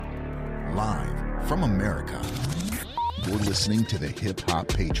Live from America, you're listening to the Hip Hop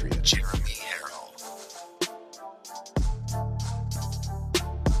Patriot, Jeremy Harrell.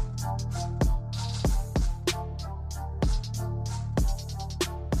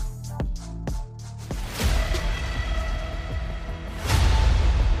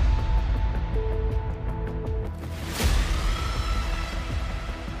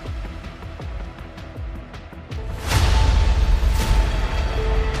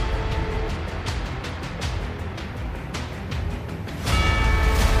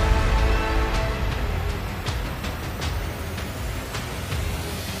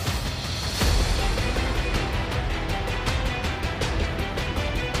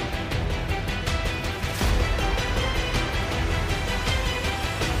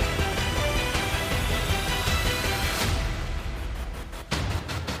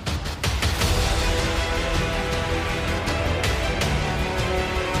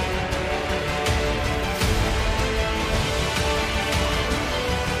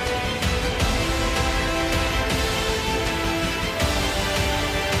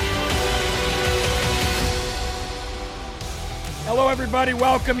 Hello, everybody.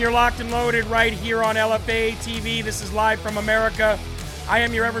 Welcome. You're locked and loaded right here on LFA TV. This is Live from America. I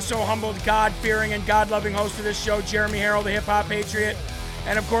am your ever so humbled, God-fearing, and God-loving host of this show, Jeremy Harrell, the Hip Hop Patriot.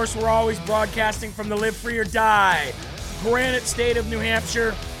 And, of course, we're always broadcasting from the Live Free or Die Granite State of New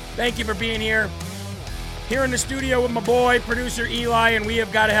Hampshire. Thank you for being here. Here in the studio with my boy, producer Eli, and we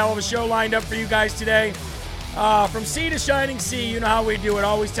have got a hell of a show lined up for you guys today. From sea to shining sea, you know how we do it.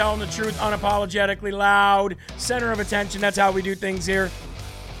 Always telling the truth unapologetically, loud, center of attention. That's how we do things here.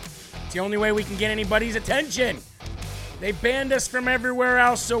 It's the only way we can get anybody's attention. They banned us from everywhere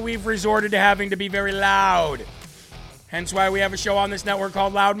else, so we've resorted to having to be very loud. Hence why we have a show on this network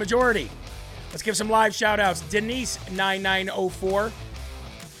called Loud Majority. Let's give some live shout-outs. Denise9904.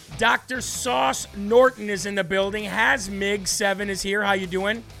 Dr. Sauce Norton is in the building. Hazmig7 is here. How you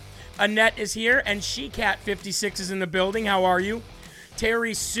doing? Annette is here, and SheCat56 is in the building. How are you?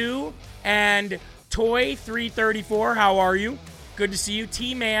 Terry Sue and Toy334, how are you? Good to see you.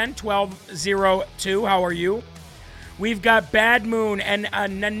 T-Man1202, how are you? We've got Bad Moon, and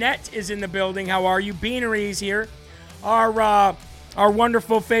Nanette is in the building. How are you? Beanery's here. Our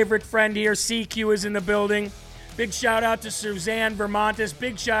wonderful favorite friend here, CQ, is in the building. Big shout-out to Suzanne Vermontes.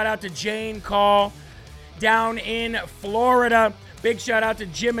 Big shout-out to Jane Call down in Florida. Big shout out to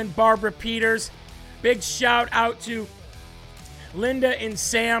Jim and Barbara Peters. Big shout out to Linda and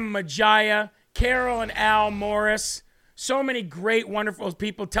Sam Majaya, Carol and Al Morris. So many great, wonderful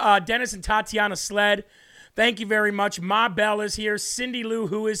people. Dennis and Tatiana Sled. Thank you very much. Ma Bell is here. Cindy Lou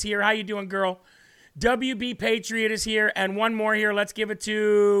Who is here. How you doing, girl? WB Patriot is here. And one more here. Let's give it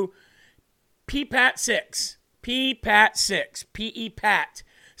to P-Pat6. P-Pat6.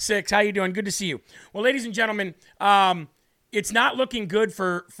 P-E-Pat6. How you doing? Good to see you. Well, ladies and gentlemen, it's not looking good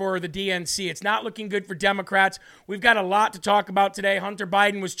for the DNC. It's not looking good for Democrats. We've got a lot to talk about today. Hunter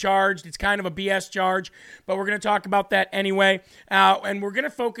Biden was charged. It's kind of a BS charge, but we're going to talk about that anyway. And we're going to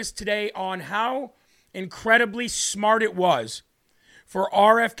focus today on how incredibly smart it was for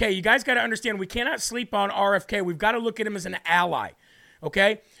RFK. You guys got to understand, we cannot sleep on RFK. We've got to look at him as an ally,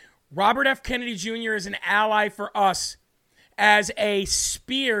 okay? Robert F. Kennedy Jr. is an ally for us as a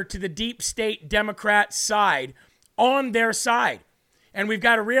spear to the deep state Democrat side, on their side. And we've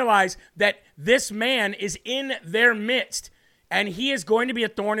got to realize that this man is in their midst, and he is going to be a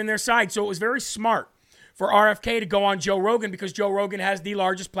thorn in their side. So it was very smart for RFK to go on Joe Rogan, because Joe Rogan has the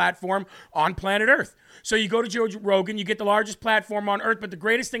largest platform on planet Earth. So you go to Joe Rogan, you get the largest platform on Earth. But the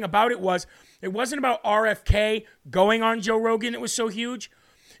greatest thing about it wasn't about RFK going on Joe Rogan. It was so huge.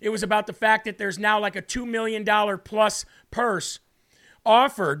 It was about the fact that there's now like a $2 million plus purse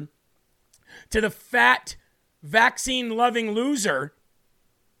offered to the fat vaccine-loving loser,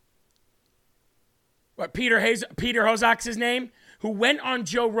 Peter Hozak's his name, who went on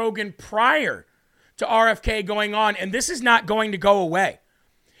Joe Rogan prior to RFK going on, and this is not going to go away.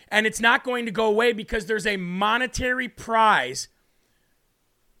 And it's not going to go away because there's a monetary prize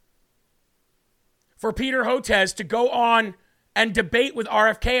for Peter Hotez to go on and debate with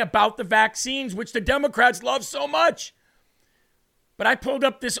RFK about the vaccines, which the Democrats love so much. But I pulled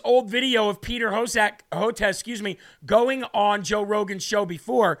up this old video of Peter Hotez, going on Joe Rogan's show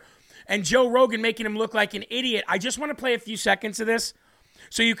before, and Joe Rogan making him look like an idiot. I just want to play a few seconds of this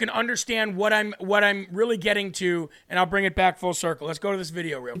so you can understand what I'm really getting to, and I'll bring it back full circle. Let's go to this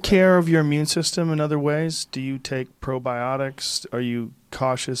video real quick. Care of your immune system in other ways? Do you take probiotics? Are you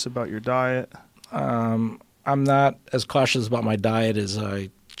cautious about your diet? I'm not as cautious about my diet as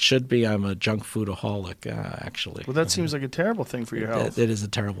I should be. I'm a junk foodaholic, actually. Well, that seems like a terrible thing for your health. It is a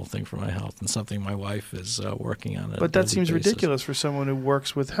terrible thing for my health, and something my wife is working on. But that seems ridiculous for someone who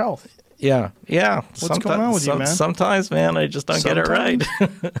works with health. Yeah. What's going on with you, man? Sometimes, man, I just don't get it right.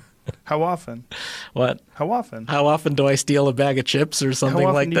 How often? What? How often? How often do I steal a bag of chips or something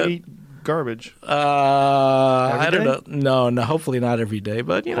like that? How often do you eat garbage? I don't know. No, hopefully not every day,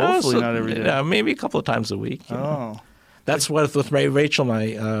 but hopefully not every day. Yeah, maybe a couple of times a week. That's what with Rachel,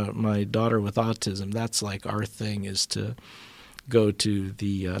 my daughter with autism. That's like our thing is to go to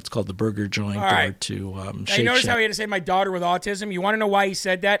the it's called the burger joint or to Shake you notice Shack. how he had to say my daughter with autism? You want to know why he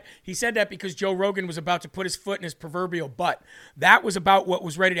said that? He said that because Joe Rogan was about to put his foot in his proverbial butt. That was about what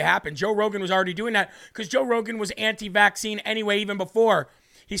was ready to happen. Joe Rogan was already doing that because Joe Rogan was anti-vaccine anyway, even before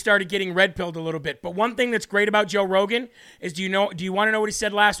he started getting red-pilled a little bit. But one thing that's great about Joe Rogan is, do you want to know what he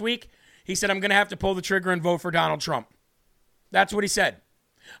said last week? He said, I'm going to have to pull the trigger and vote for Donald Trump. That's what he said.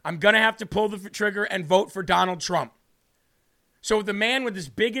 I'm going to have to pull the trigger and vote for Donald Trump. So the man with as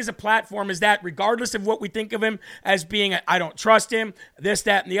big as a platform as that, regardless of what we think of him as being, I don't trust him, this,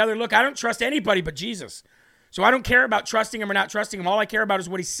 that, and the other. Look, I don't trust anybody but Jesus. So I don't care about trusting him or not trusting him. All I care about is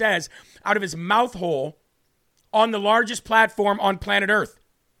what he says out of his mouth hole on the largest platform on planet Earth.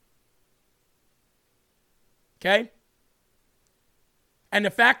 Okay? And the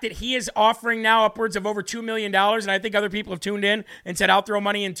fact that he is offering now upwards of over $2 million, and I think other people have tuned in and said, I'll throw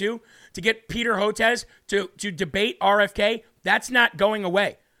money in too, to get Peter Hotez to debate RFK, that's not going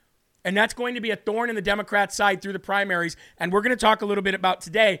away. And that's going to be a thorn in the Democrat side through the primaries. And we're going to talk a little bit about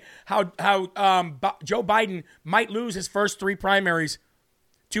today how Joe Biden might lose his first 3 primaries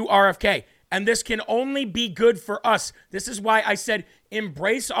to RFK. And this can only be good for us. This is why I said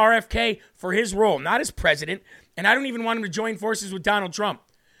embrace RFK for his role, not as president. And I don't even want him to join forces with Donald Trump.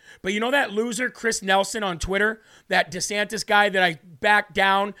 But you know that loser, Chris Nelson on Twitter, that Desantis guy that I backed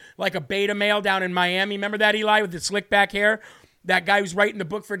down like a beta male down in Miami? Remember that, Eli, with the slick back hair? That guy who's writing the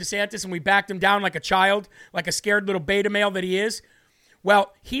book for Desantis, and we backed him down like a child, like a scared little beta male that he is.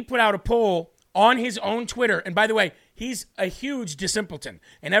 Well, he put out a poll on his own Twitter. And by the way, he's a huge DeSimpleton.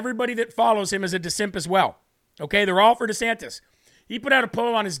 And everybody that follows him is a DeSimp as well. Okay, they're all for DeSantis. He put out a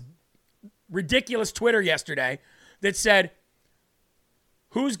poll on his ridiculous Twitter yesterday that said,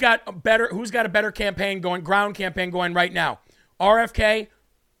 who's got a better campaign going, ground campaign going right now? RFK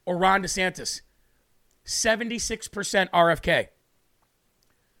or Ron DeSantis? 76% RFK.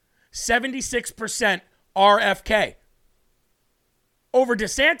 76% RFK. Over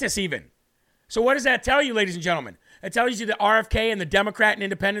DeSantis even. So what does that tell you, ladies and gentlemen? It tells you that RFK and the Democrat and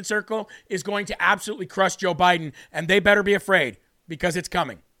Independent circle is going to absolutely crush Joe Biden, and they better be afraid because it's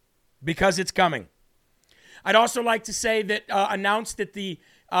coming. Because it's coming. I'd also like to say that announced that the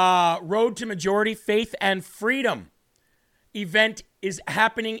Road to Majority Faith and Freedom event is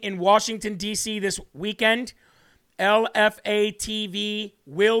happening in Washington, D.C. this weekend. LFA TV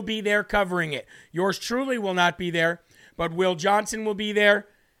will be there covering it. Yours truly will not be there, but Will Johnson will be there.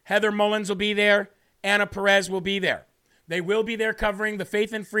 Heather Mullins will be there. Anna Perez will be there. They will be there covering the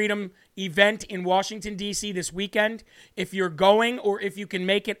Faith and Freedom event in Washington, D.C. this weekend. If you're going or if you can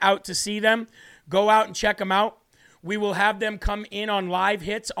make it out to see them, go out and check them out. We will have them come in on live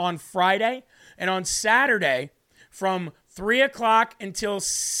hits on Friday. And on Saturday, from 3 o'clock until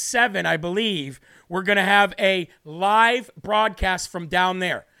 7, I believe, we're going to have a live broadcast from down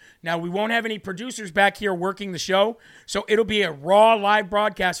there. Now, we won't have any producers back here working the show, so it'll be a raw live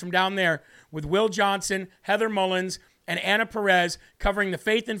broadcast from down there with Will Johnson, Heather Mullins, and Anna Perez covering the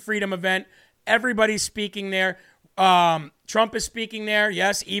Faith and Freedom event. Everybody's speaking there. Trump is speaking there.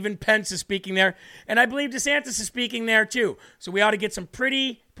 Yes, even Pence is speaking there. And I believe DeSantis is speaking there too. So we ought to get some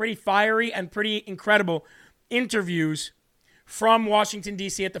pretty fiery and pretty incredible interviews from Washington,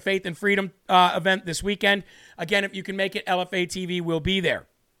 D.C. at the Faith and Freedom event this weekend. Again, if you can make it, LFA TV will be there.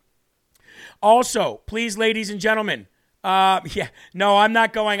 Also, please, ladies and gentlemen, I'm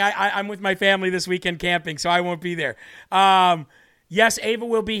not going. I'm with my family this weekend camping, so I won't be there. Yes, Ava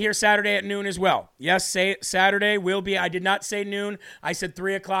will be here Saturday at noon as well. Yes, Saturday will be. I did not say noon. I said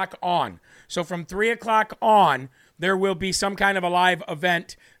 3 o'clock on. So from 3 o'clock on, there will be some kind of a live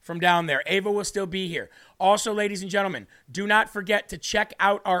event from down there. Ava will still be here. Also, ladies and gentlemen, do not forget to check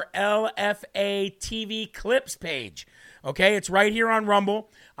out our LFA TV clips page. Okay, it's right here on Rumble.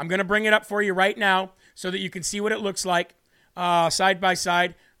 I'm going to bring it up for you right now so that you can see what it looks like side by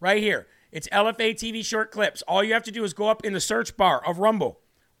side right here. It's LFA TV short clips. All you have to do is go up in the search bar of Rumble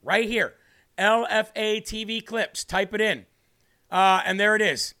right here. LFA TV clips. Type it in. And there it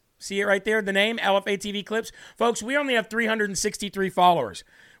is. See it right there, the name, LFA TV clips. Folks, we only have 363 followers.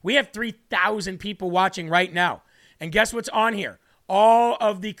 We have 3,000 people watching right now. And guess what's on here? all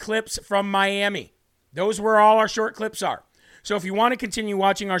of the clips from Miami. Those where all our short clips are. So if you want to continue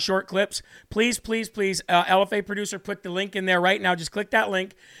watching our short clips, please, LFA producer, put the link in there right now. Just click that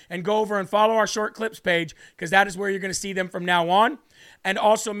link and go over and follow our short clips page, because that is where you're going to see them from now on. And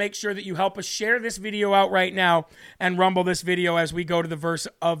also make sure that you help us share this video out right now and rumble this video as we go to the verse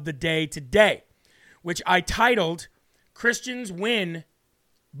of the day today, which I titled, Christians Win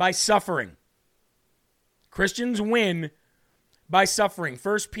by Suffering. Christians win by suffering.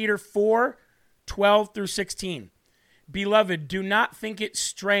 1 Peter 4:12 through 16. Beloved, do not think it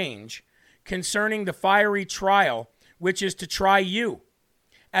strange concerning the fiery trial which is to try you,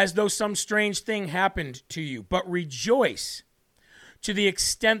 as though some strange thing happened to you, but rejoice to the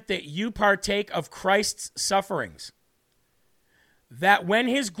extent that you partake of Christ's sufferings, that when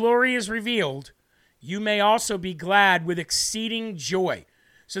his glory is revealed, you may also be glad with exceeding joy.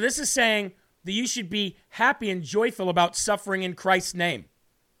 So this is saying that you should be happy and joyful about suffering in Christ's name.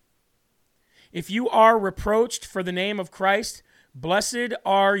 If you are reproached for the name of Christ, blessed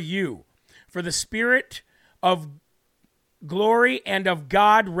are you, for the Spirit of glory and of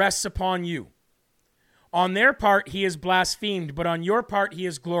God rests upon you. On their part he is blasphemed, but on your part he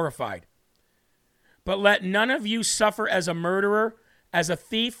is glorified. But let none of you suffer as a murderer, as a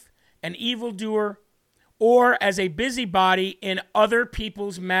thief, an evildoer, or as a busybody in other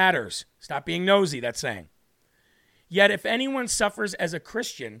people's matters. Stop being nosy, that's saying. Yet if anyone suffers as a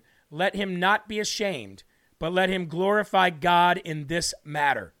Christian, let him not be ashamed, but let him glorify God in this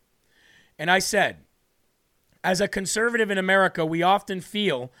matter. And I said, as a conservative in America, we often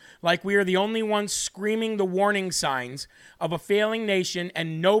feel like we are the only ones screaming the warning signs of a failing nation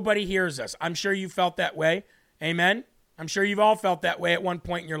and nobody hears us. I'm sure you felt that way. Amen? I'm sure you've all felt that way at one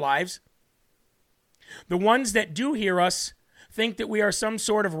point in your lives. The ones that do hear us think that we are some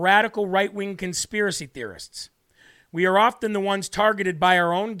sort of radical right-wing conspiracy theorists. We are often the ones targeted by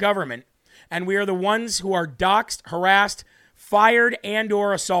our own government, and we are the ones who are doxxed, harassed, fired, and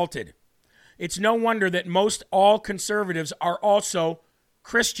or assaulted. It's no wonder that most all conservatives are also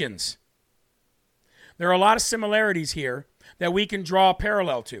Christians. There are a lot of similarities here that we can draw a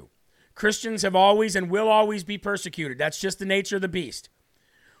parallel to. Christians have always and will always be persecuted. That's just the nature of the beast.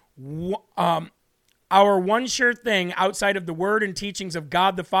 Our one sure thing outside of the word and teachings of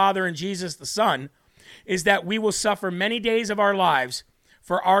God the Father and Jesus the Son is that we will suffer many days of our lives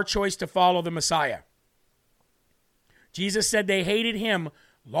for our choice to follow the Messiah. Jesus said they hated him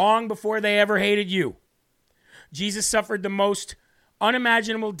long before they ever hated you. Jesus suffered the most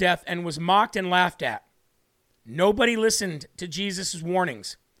unimaginable death and was mocked and laughed at. Nobody listened to Jesus'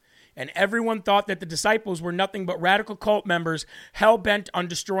 warnings, and everyone thought that the disciples were nothing but radical cult members hell-bent on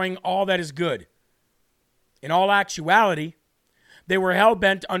destroying all that is good. In all actuality, they were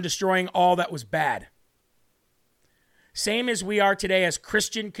hell-bent on destroying all that was bad. Same as we are today as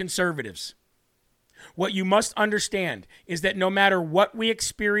Christian conservatives. What you must understand is that no matter what we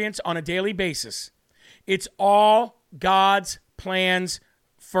experience on a daily basis, it's all God's plans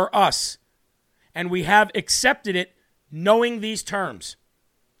for us. And we have accepted it knowing these terms.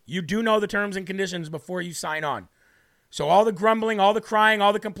 You do know the terms and conditions before you sign on. So all the grumbling, all the crying,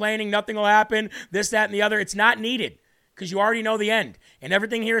 all the complaining, nothing will happen, this, that, and the other, it's not needed because you already know the end. And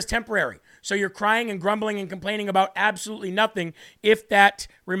everything here is temporary. So you're crying and grumbling and complaining about absolutely nothing if that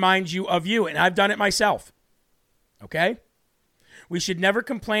reminds you of you. And I've done it myself. Okay? We should never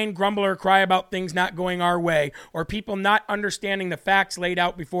complain, grumble, or cry about things not going our way or people not understanding the facts laid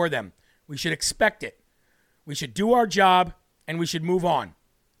out before them. We should expect it. We should do our job and we should move on.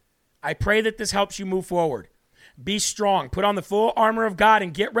 I pray that this helps you move forward. Be strong. Put on the full armor of God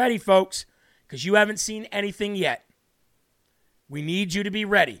and get ready, folks, because you haven't seen anything yet. We need you to be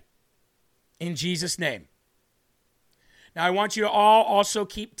ready. In Jesus' name. Now, I want you to all also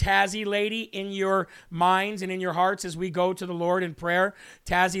keep Tazzy Lady in your minds and in your hearts as we go to the Lord in prayer.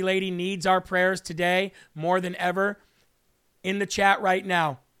 Tazzy Lady needs our prayers today more than ever. In the chat right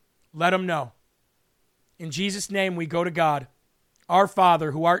now, let them know. In Jesus' name, we go to God. Our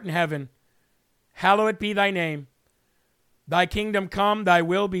Father, who art in heaven, hallowed be thy name. Thy kingdom come, thy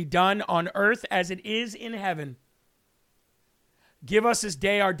will be done on earth as it is in heaven. Give us this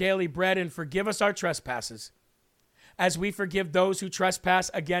day our daily bread and forgive us our trespasses, as we forgive those who trespass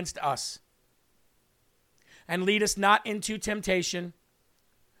against us. And lead us not into temptation,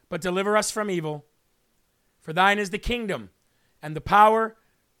 but deliver us from evil. For thine is the kingdom and the power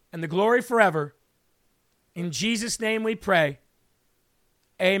and the glory forever. In Jesus' name we pray.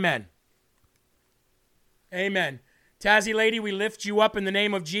 Amen. Amen. Tazzy Lady, we lift you up in the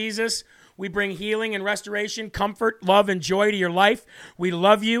name of Jesus. We bring healing and restoration, comfort, love, and joy to your life. We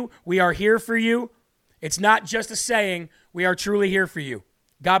love you. We are here for you. It's not just a saying. We are truly here for you.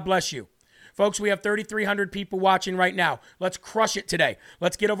 God bless you. Folks, we have 3,300 people watching right now. Let's crush it today.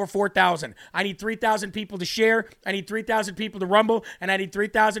 Let's get over 4,000. I need 3,000 people to share. I need 3,000 people to rumble. And I need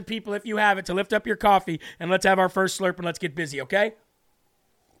 3,000 people, if you have it, to lift up your coffee. And let's have our first slurp and let's get busy, okay?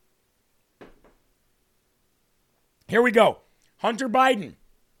 Here we go. Hunter Biden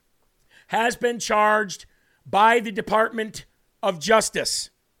has been charged by the Department of Justice.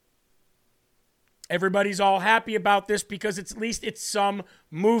 Everybody's all happy about this because at least it's some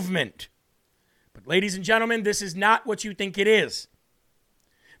movement. But ladies and gentlemen, this is not what you think it is.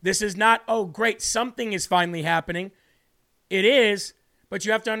 This is not, oh, great, something is finally happening. It is, but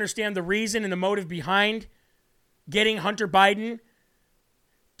you have to understand the reason and the motive behind getting Hunter Biden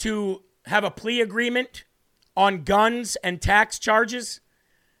to have a plea agreement on guns and tax charges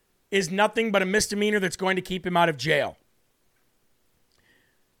is nothing but a misdemeanor that's going to keep him out of jail.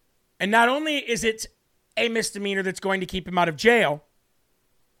 And not only is it a misdemeanor that's going to keep him out of jail,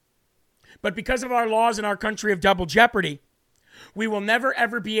 but because of our laws in our country of double jeopardy, we will never,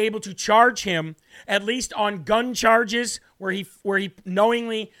 ever be able to charge him, at least on gun charges where he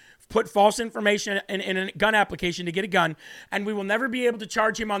knowingly put false information in a gun application to get a gun, and we will never be able to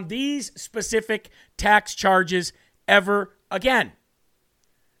charge him on these specific tax charges ever again.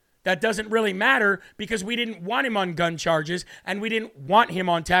 That doesn't really matter because we didn't want him on gun charges and we didn't want him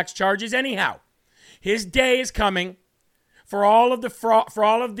on tax charges anyhow. His day is coming for all of the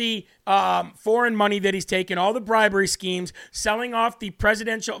foreign money that he's taken, all the bribery schemes, selling off the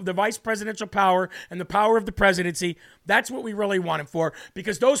vice presidential power and the power of the presidency. That's what we really want him for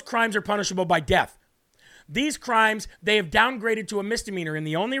because those crimes are punishable by death. These crimes, they have downgraded to a misdemeanor. And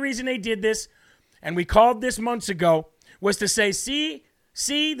the only reason they did this, and we called this months ago, was to say, see,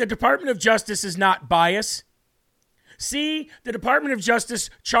 the Department of Justice is not biased. See, the Department of Justice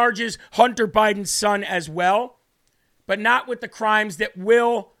charges Hunter Biden's son as well, but not with the crimes that he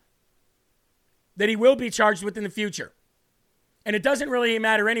will be charged with in the future. And it doesn't really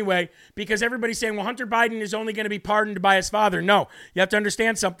matter anyway, because everybody's saying, well, Hunter Biden is only going to be pardoned by his father. No, you have to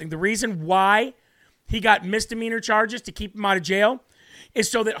understand something. The reason why he got misdemeanor charges to keep him out of jail is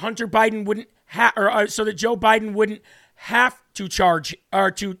so that Hunter Biden wouldn't so that Joe Biden wouldn't have to charge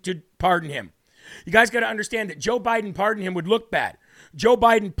or to pardon him. You guys got to understand that Joe Biden pardoning him would look bad. Joe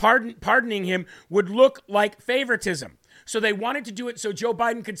Biden pardoning him would look like favoritism. So they wanted to do it so Joe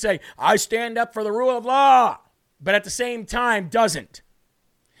Biden could say, I stand up for the rule of law, but at the same time doesn't.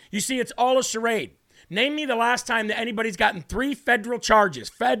 You see, it's all a charade. Name me the last time that anybody's gotten 3 federal charges.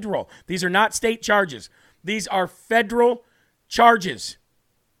 Federal. These are not state charges. These are federal charges.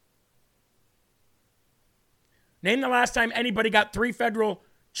 Name the last time anybody got 3 federal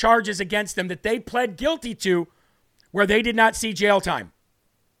charges against them that they pled guilty to where they did not see jail time.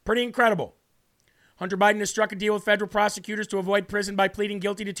 Pretty incredible. Hunter Biden has struck a deal with federal prosecutors to avoid prison by pleading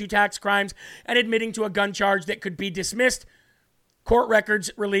guilty to 2 tax crimes and admitting to a gun charge that could be dismissed. Court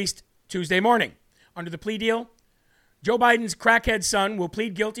records released Tuesday morning. Under the plea deal, Joe Biden's crackhead son will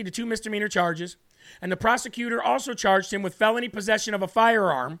plead guilty to 2 misdemeanor charges, and the prosecutor also charged him with felony possession of a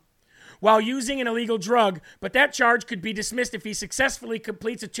firearm while using an illegal drug, but that charge could be dismissed if he successfully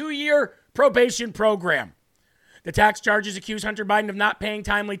completes a 2-year probation program. The tax charges accuse Hunter Biden of not paying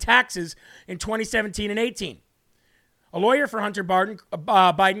timely taxes in 2017 and 18. A lawyer for Hunter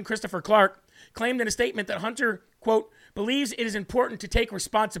Biden, Christopher Clark, claimed in a statement that Hunter, quote, believes it is important to take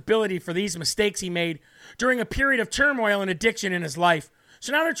responsibility for these mistakes he made during a period of turmoil and addiction in his life.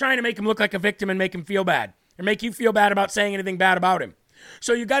 So now they're trying to make him look like a victim and make him feel bad, or make you feel bad about saying anything bad about him.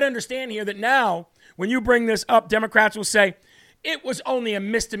 So you got to understand here that now, when you bring this up, Democrats will say, it was only a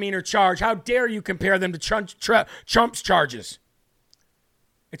misdemeanor charge. How dare you compare them to Trump's charges?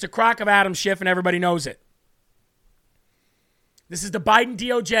 It's a crock of Adam Schiff, and everybody knows it. This is the Biden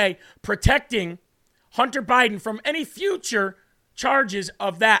DOJ protecting Hunter Biden from any future charges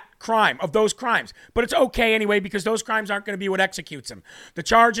of that crime, of those crimes. But it's okay anyway, because those crimes aren't going to be what executes him. The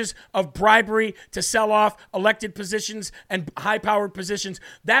charges of bribery to sell off elected positions and high-powered positions,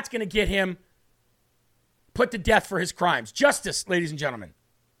 that's going to get him put to death for his crimes. Justice, ladies and gentlemen.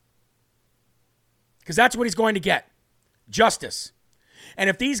 Because that's what he's going to get. Justice. And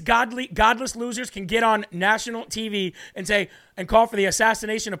if these godless losers can get on national TV and call for the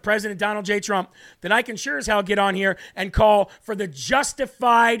assassination of President Donald J. Trump, then I can sure as hell get on here and call for the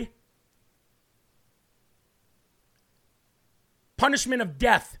justified punishment of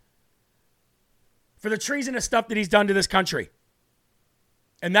death for the treasonous stuff that he's done to this country.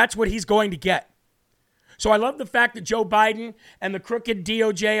 And that's what he's going to get. So I love the fact that Joe Biden and the crooked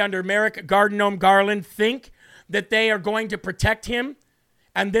DOJ under Merrick Gardenome Garland think that they are going to protect him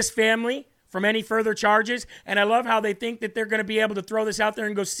and this family from any further charges. And I love how they think that they're going to be able to throw this out there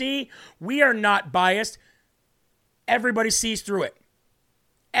and go, see, we are not biased. Everybody sees through it.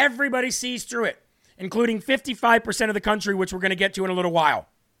 Everybody sees through it, including 55% of the country, which we're going to get to in a little while.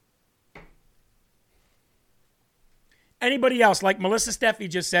 Anybody else, like Melissa Steffi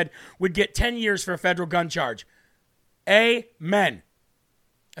just said, would get 10 years for a federal gun charge. Amen.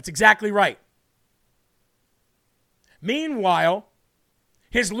 That's exactly right. Meanwhile,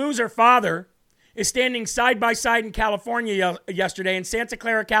 his loser father is standing side by side in California yesterday, in Santa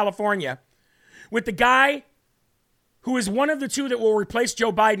Clara, California, with the guy who is one of the two that will replace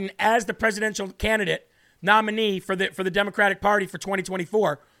Joe Biden as the presidential candidate nominee for the Democratic Party for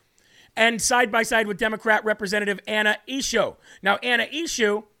 2024. And side by side with Democrat Representative Anna Eshoo. Now, Anna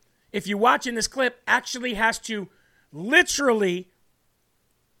Eshoo, if you watch in this clip, actually has to literally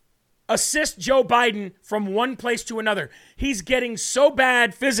assist Joe Biden from one place to another. He's getting so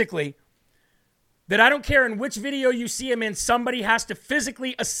bad physically that I don't care in which video you see him in, somebody has to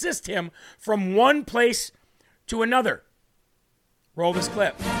physically assist him from one place to another. Roll this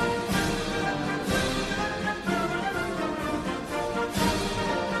clip.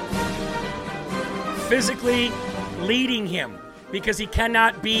 Physically leading him because he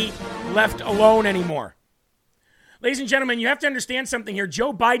cannot be left alone anymore. Ladies and gentlemen, you have to understand something here.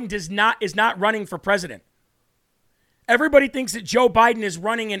 Joe Biden is not running for president. Everybody thinks that Joe Biden is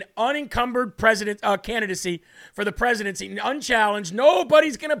running an unencumbered candidacy for the presidency, unchallenged.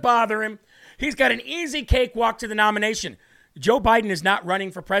 Nobody's going to bother him. He's got an easy cakewalk to the nomination. Joe Biden is not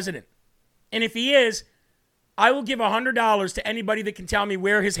running for president. And if he is, I will give $100 to anybody that can tell me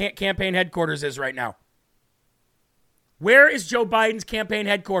where his campaign headquarters is right now. Where is Joe Biden's campaign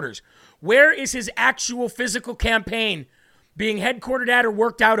headquarters? Where is his actual physical campaign being headquartered at or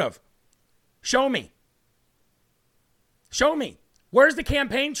worked out of? Show me. Show me. Where's the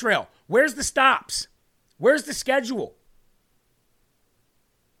campaign trail? Where's the stops? Where's the schedule?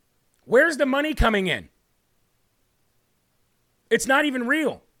 Where's the money coming in? It's not even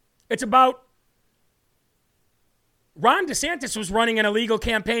real. It's about Ron DeSantis was running an illegal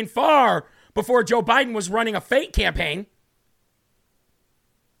campaign far before Joe Biden was running a fake campaign.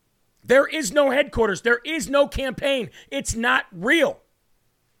 There is no headquarters. There is no campaign. It's not real.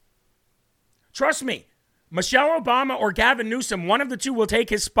 Trust me, Michelle Obama or Gavin Newsom, one of the two will take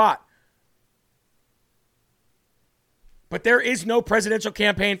his spot. But there is no presidential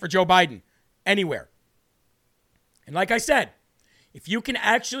campaign for Joe Biden anywhere. And like I said, if you can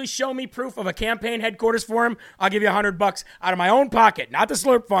actually show me proof of a campaign headquarters for him, I'll give you $100 out of my own pocket, not the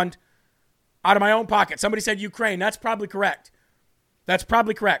Slurp Fund, out of my own pocket. Somebody said Ukraine. That's probably correct. That's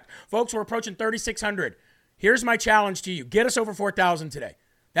probably correct. Folks, we're approaching 3,600. Here's my challenge to you. Get us over 4,000 today.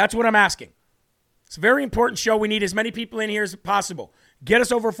 That's what I'm asking. It's a very important show. We need as many people in here as possible. Get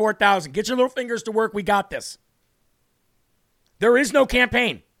us over 4,000. Get your little fingers to work. We got this. There is no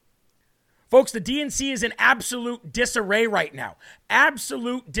campaign. Folks, the DNC is in absolute disarray right now.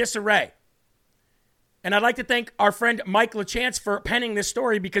 Absolute disarray. And I'd like to thank our friend Mike LaChance for penning this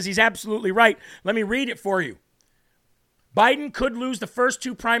story because he's absolutely right. Let me read it for you. Biden could lose the first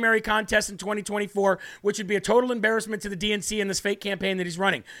two primary contests in 2024, which would be a total embarrassment to the DNC in this fake campaign that he's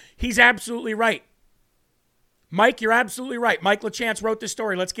running. He's absolutely right. Mike, you're absolutely right. Mike LaChance wrote this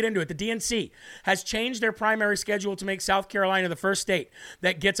story. Let's get into it. The DNC has changed their primary schedule to make South Carolina the first state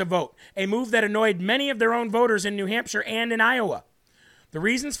that gets a vote, a move that annoyed many of their own voters in New Hampshire and in Iowa. The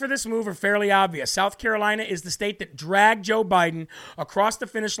reasons for this move are fairly obvious. South Carolina is the state that dragged Joe Biden across the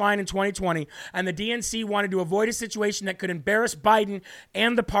finish line in 2020, and the DNC wanted to avoid a situation that could embarrass Biden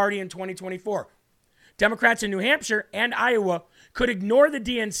and the party in 2024. Democrats in New Hampshire and Iowa could ignore the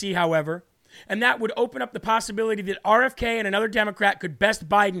DNC, however, and that would open up the possibility that RFK and another Democrat could best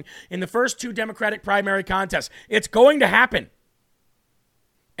Biden in the first two Democratic primary contests. It's going to happen.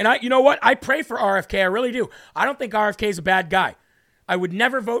 And you know what? I pray for RFK. I really do. I don't think RFK is a bad guy. I would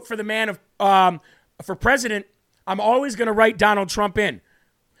never vote for the man for president. I'm always going to write Donald Trump in.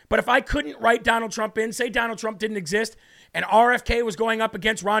 But if I couldn't write Donald Trump in, say Donald Trump didn't exist, and RFK was going up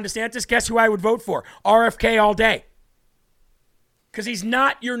against Ron DeSantis, guess who I would vote for? RFK all day. Because he's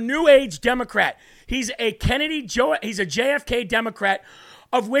not your new age Democrat. He's a he's a JFK Democrat,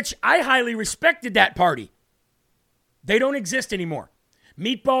 of which I highly respected that party. They don't exist anymore.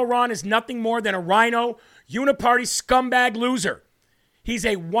 Meatball Ron is nothing more than a rhino, uniparty scumbag loser. He's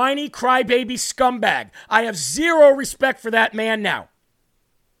a whiny crybaby scumbag. I have zero respect for that man now.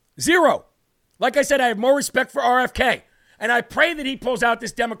 Zero. Like I said, I have more respect for RFK. And I pray that he pulls out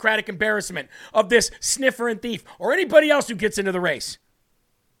this Democratic embarrassment of this sniffer and thief or anybody else who gets into the race.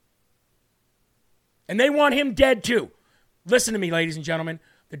 And they want him dead too. Listen to me, ladies and gentlemen.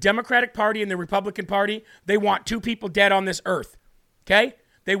 The Democratic Party and the Republican Party, they want two people dead on this earth. Okay?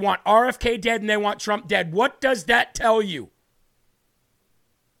 They want RFK dead and they want Trump dead. What does that tell you?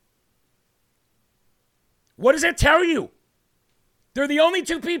 What does that tell you? They're the only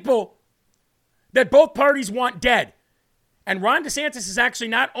two people that both parties want dead. And Ron DeSantis is actually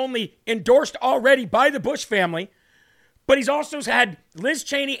not only endorsed already by the Bush family, but he's also had Liz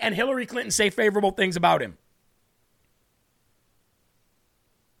Cheney and Hillary Clinton say favorable things about him.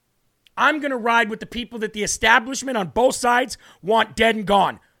 I'm going to ride with the people that the establishment on both sides want dead and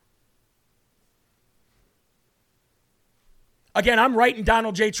gone. Again, I'm writing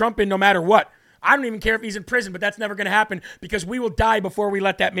Donald J. Trump in no matter what. I don't even care if he's in prison, but that's never going to happen because we will die before we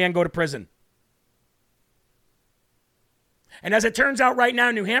let that man go to prison. And as it turns out right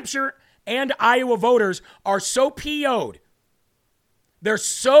now, New Hampshire and Iowa voters are so PO'd. They're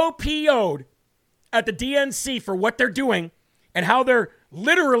so PO'd at the DNC for what they're doing and how they're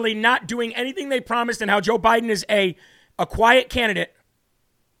literally not doing anything they promised and how Joe Biden is a quiet candidate.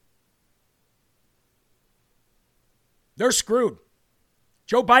 They're screwed.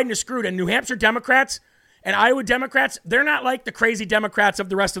 Joe Biden is screwed. And New Hampshire Democrats and Iowa Democrats, they're not like the crazy Democrats of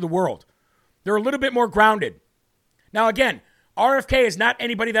the rest of the world. They're a little bit more grounded. Now, again, RFK is not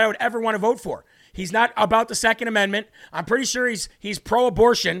anybody that I would ever want to vote for. He's not about the Second Amendment. I'm pretty sure he's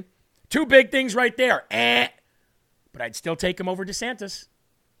pro-abortion. Two big things right there. But I'd still take him over DeSantis.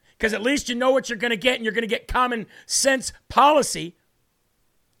 Because at least you know what you're going to get, and you're going to get common sense policy.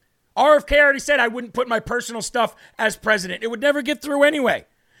 RFK already said I wouldn't put my personal stuff as president. It would never get through anyway.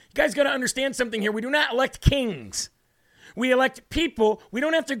 You guys got to understand something here. We do not elect kings. We elect people. We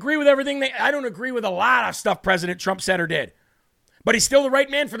don't have to agree with everything. I don't agree with a lot of stuff President Trump said or did. But he's still the right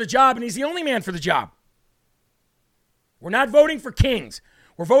man for the job, and he's the only man for the job. We're not voting for kings.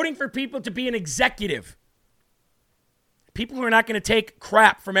 We're voting for people to be an executive. People who are not going to take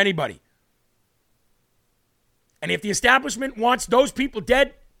crap from anybody. And if the establishment wants those people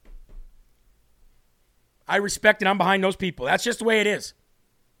dead, I respect and I'm behind those people. That's just the way it is.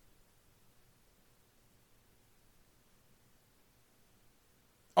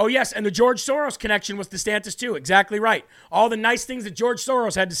 Oh, yes, and the George Soros connection was DeSantis, too. Exactly right. All the nice things that George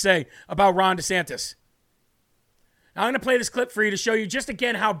Soros had to say about Ron DeSantis. Now, I'm going to play this clip for you to show you just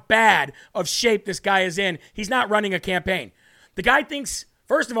again how bad of shape this guy is in. He's not running a campaign. The guy thinks,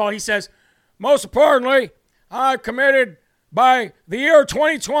 first of all, he says, most importantly, I've committed by the year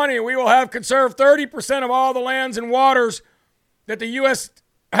 2020, we will have conserved 30% of all the lands and waters that the U.S.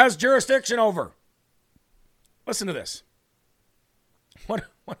 has jurisdiction over. Listen to this. What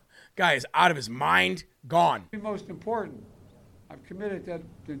guy is out of his mind, gone. Most important, I've committed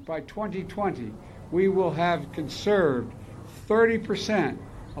that by 2020, we will have conserved 30%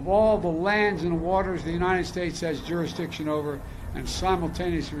 of all the lands and waters the United States has jurisdiction over and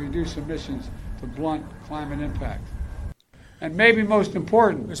simultaneously reduce emissions to blunt climate impact. And maybe most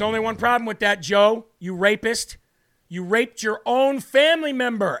important. There's only one problem with that, Joe, you rapist. You raped your own family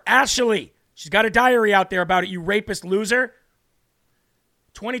member, Ashley. She's got a diary out there about it, you rapist loser.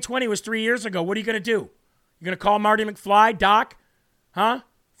 2020 was 3 years ago. What are you going to do? You're going to call Marty McFly, Doc? Huh?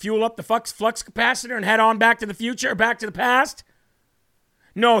 Fuel up the flux capacitor and head on back to the future or back to the past?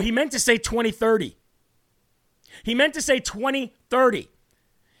 No, he meant to say 2030. He meant to say 2030.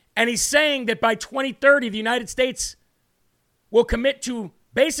 And he's saying that by 2030, the United States will commit to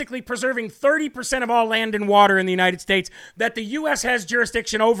basically preserving 30% of all land and water in the United States that the U.S. has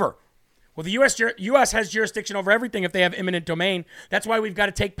jurisdiction over. Well, the U.S. has jurisdiction over everything if they have eminent domain. That's why we've got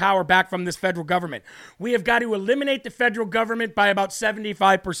to take power back from this federal government. We have got to eliminate the federal government by about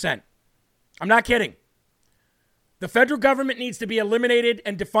 75%. I'm not kidding. The federal government needs to be eliminated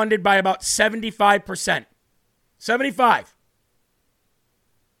and defunded by about 75%. 75.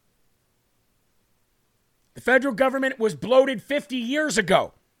 The federal government was bloated 50 years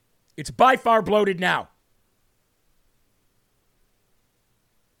ago. It's by far bloated now.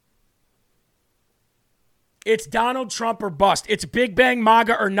 It's Donald Trump or bust. It's Big Bang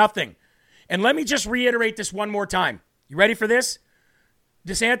MAGA or nothing. And let me just reiterate this one more time. You ready for this?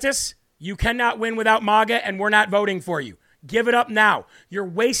 DeSantis, you cannot win without MAGA, and we're not voting for you. Give it up now. You're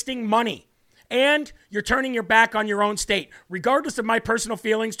wasting money. And you're turning your back on your own state, regardless of my personal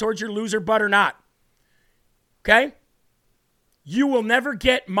feelings towards your loser butt or not. Okay? You will never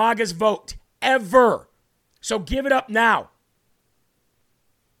get MAGA's vote, ever. So give it up now.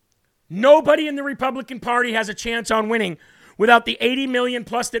 Nobody in the Republican Party has a chance on winning without the 80 million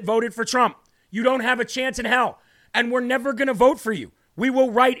plus that voted for Trump. You don't have a chance in hell. And we're never going to vote for you. We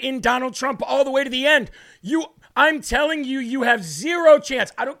will write in Donald Trump all the way to the end. I'm telling you, you have zero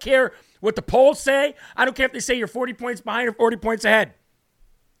chance. I don't care what the polls say. I don't care if they say you're 40 points behind or 40 points ahead.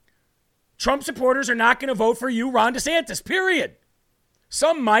 Trump supporters are not going to vote for you, Ron DeSantis, period.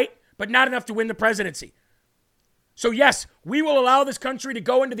 Some might, but not enough to win the presidency. So yes, we will allow this country to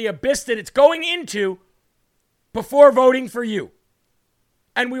go into the abyss that it's going into before voting for you.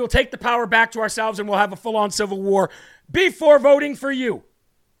 And we will take the power back to ourselves and we'll have a full-on civil war before voting for you.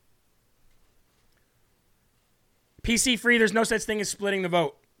 PC free, there's no such thing as splitting the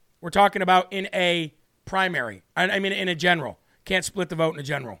vote. We're talking about in a primary. I mean, in a general. Can't split the vote in a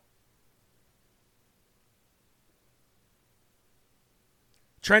general.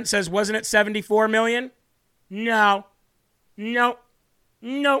 Trent says, wasn't it 74 million? No. I'm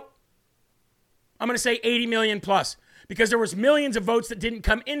going to say 80 million plus because there was millions of votes that didn't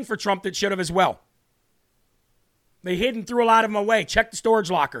come in for Trump that should have as well. They hid and threw a lot of them away. Check the storage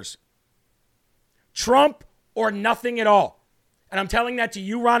lockers. Trump or nothing at all. And I'm telling that to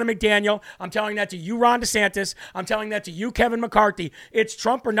you, Ron McDaniel. I'm telling that to you, Ron DeSantis. I'm telling that to you, Kevin McCarthy. It's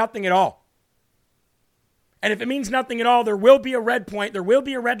Trump or nothing at all. And if it means nothing at all, there will be a red point. There will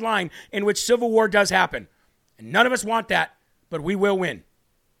be a red line in which civil war does happen. And none of us want that, but we will win.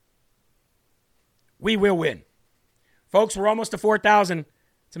 We will win. Folks, we're almost to 4,000.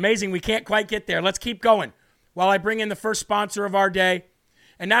 It's amazing we can't quite get there. Let's keep going while I bring in the first sponsor of our day.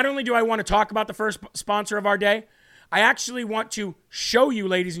 And not only do I want to talk about the first sponsor of our day, I actually want to show you,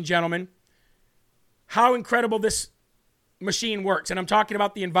 ladies and gentlemen, how incredible this machine works. And I'm talking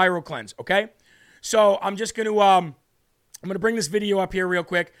about the EnviroCleanse, okay? So I'm just going to bring this video up here real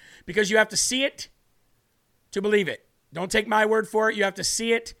quick because you have to see it to believe it. Don't take my word for it. You have to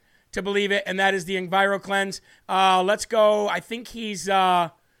see it to believe it, and that is the EnviroCleanse. Let's go. I think he's,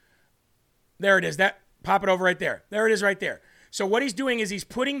 there it is. Pop it over right there. There it is right there. So what he's doing is he's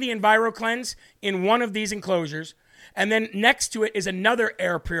putting the EnviroCleanse in one of these enclosures, and then next to it is another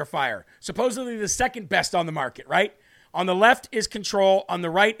air purifier, supposedly the second best on the market, right? On the left is Control. On the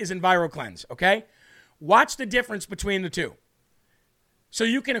right is EnviroCleanse, okay? Watch the difference between the two. So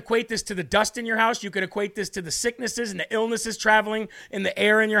you can equate this to the dust in your house. You can equate this to the sicknesses and the illnesses traveling in the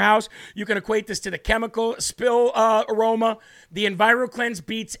air in your house. You can equate this to the chemical spill aroma. The EnviroCleanse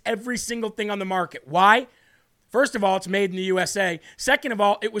beats every single thing on the market. Why? First of all, it's made in the USA. Second of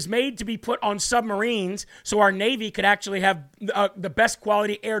all, it was made to be put on submarines so our Navy could actually have the best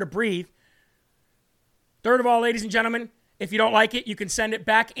quality air to breathe. Third of all, ladies and gentlemen, if you don't like it, you can send it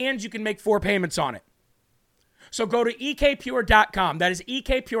back and you can make 4 payments on it. So go to ekpure.com. That is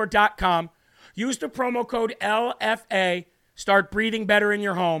ekpure.com. Use the promo code LFA. Start breathing better in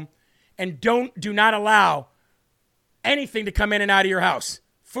your home. And do not allow anything to come in and out of your house.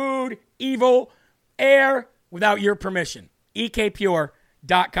 Food, evil, air, without your permission.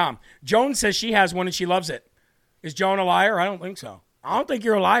 ekpure.com. Joan says she has one and she loves it. Is Joan a liar? I don't think so. I don't think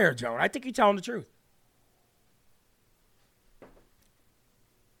you're a liar, Joan. I think you're telling the truth.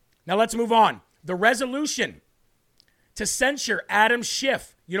 Now let's move on. The resolution to censure Adam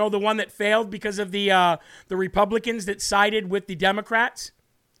Schiff, you know, the one that failed because of the Republicans that sided with the Democrats.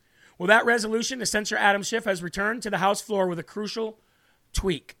 Well, that resolution to censure Adam Schiff has returned to the House floor with a crucial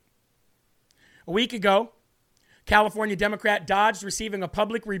tweak. A week ago, California Democrat dodged receiving a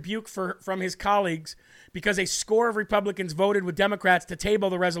public rebuke from his colleagues because a score of Republicans voted with Democrats to table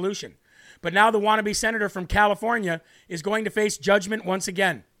the resolution. But now the wannabe senator from California is going to face judgment once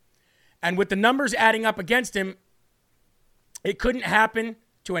again. And with the numbers adding up against him, it couldn't happen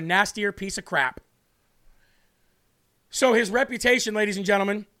to a nastier piece of crap. So his reputation, ladies and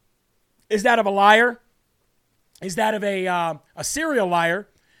gentlemen, is that of a liar, is that of a serial liar,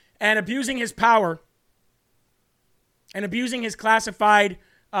 and abusing his power and abusing his classified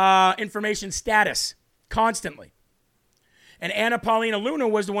information status constantly. And Anna Paulina Luna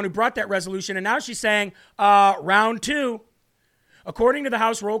was the one who brought that resolution, and now she's saying, round 2. According to the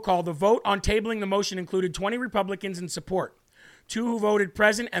House roll call, the vote on tabling the motion included 20 Republicans in support, 2 who voted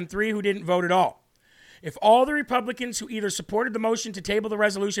present, and 3 who didn't vote at all. If all the Republicans who either supported the motion to table the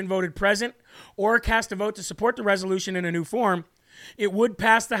resolution voted present or cast a vote to support the resolution in a new form, it would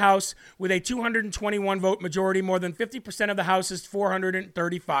pass the House with a 221 vote majority, more than 50% of the House's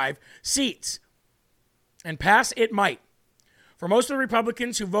 435 seats. And pass it might. For most of the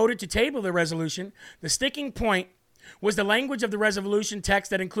Republicans who voted to table the resolution, the sticking point was the language of the resolution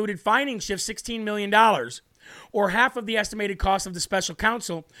text that included fining Schiff $16 million, or half of the estimated cost of the special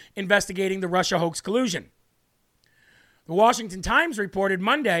counsel investigating the Russia hoax collusion. The Washington Times reported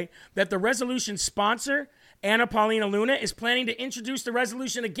Monday that the resolution's sponsor, Anna Paulina Luna, is planning to introduce the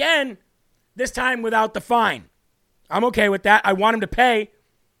resolution again, this time without the fine. I'm okay with that. I want him to pay.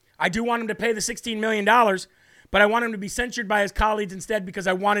 I do want him to pay the $16 million, but I want him to be censured by his colleagues instead because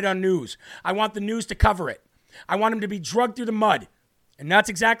I want it on news. I want the news to cover it. I want him to be dragged through the mud And that's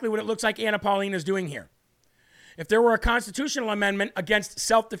exactly what it looks like Anna Paulina is doing here. If there were a constitutional amendment against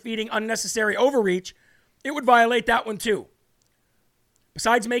self-defeating unnecessary overreach, it would violate that one too.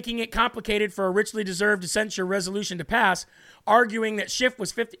 Besides making it complicated for a richly deserved censure resolution to pass, arguing that Schiff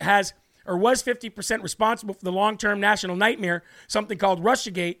was 50% responsible for the long-term national nightmare, something called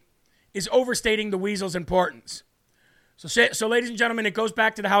Russiagate, is overstating the weasel's importance. So, ladies and gentlemen, it goes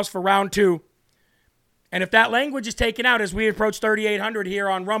back to the House for round 2. And if that language is taken out as we approach 3,800 here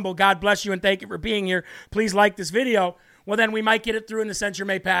on Rumble, God bless you and thank you for being here. Please like this video. Well, then we might get it through and the censure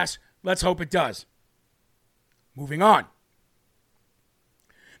may pass. Let's hope it does. Moving on.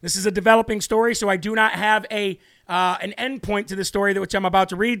 This is a developing story, so I do not have an end point to the story which I'm about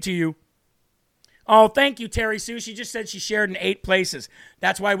to read to you. Oh, thank you, Terry Sue. She just said she shared in 8 places.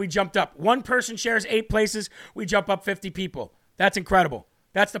 That's why we jumped up. One person shares 8 places, we jump up 50 people. That's incredible.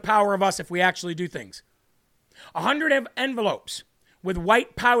 That's the power of us if we actually do things. 100 envelopes with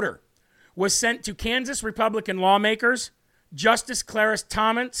white powder was sent to Kansas Republican lawmakers, Justice Clarence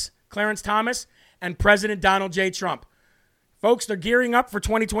Thomas, and President Donald J. Trump. Folks, they're gearing up for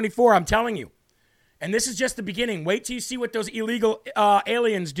 2024, I'm telling you. And this is just the beginning. Wait till you see what those illegal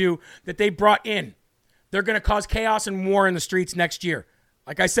aliens do that they brought in. They're going to cause chaos and war in the streets next year.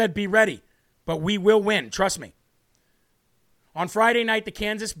 Like I said, be ready. But we will win. Trust me. On Friday night, the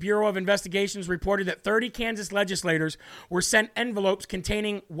Kansas Bureau of Investigations reported that 30 Kansas legislators were sent envelopes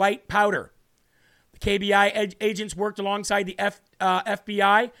containing white powder. The KBI agents worked alongside the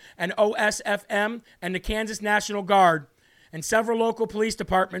FBI and OSFM and the Kansas National Guard and several local police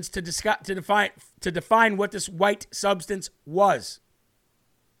departments to define what this white substance was.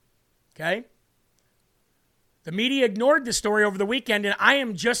 Okay? The media ignored this story over the weekend, and I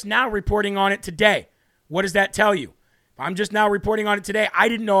am just now reporting on it today. What does that tell you? If I'm just now reporting on it today, I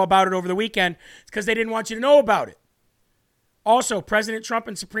didn't know about it over the weekend. It's because they didn't want you to know about it. Also, President Trump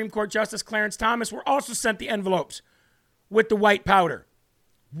and Supreme Court Justice Clarence Thomas were also sent the envelopes with the white powder.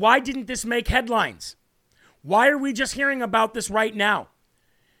 Why didn't this make headlines? Why are we just hearing about this right now?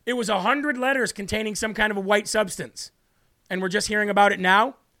 It was 100 letters containing some kind of a white substance, and we're just hearing about it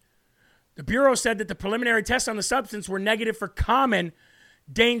now? The Bureau said that the preliminary tests on the substance were negative for common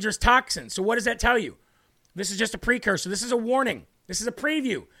dangerous toxins. So what does that tell you? This is just a precursor. This is a warning. This is a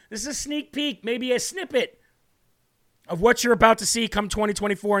preview. This is a sneak peek, maybe a snippet of what you're about to see come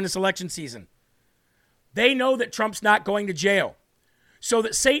 2024 in this election season. They know that Trump's not going to jail. So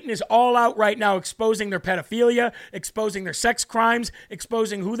that Satan is all out right now exposing their pedophilia, exposing their sex crimes,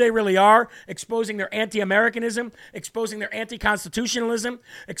 exposing who they really are, exposing their anti-Americanism, exposing their anti-constitutionalism,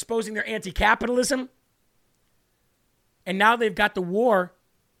 exposing their anti-capitalism. And now they've got the war.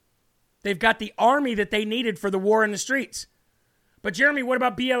 They've got the army that they needed for the war in the streets. But Jeremy, what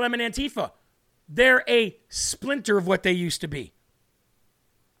about BLM and Antifa? They're a splinter of what they used to be.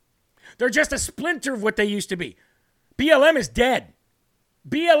 They're just a splinter of what they used to be. BLM is dead.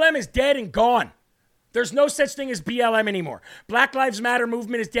 BLM is dead and gone. There's no such thing as BLM anymore. Black Lives Matter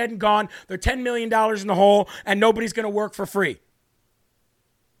movement is dead and gone. They're $10 million in the hole, and nobody's going to work for free.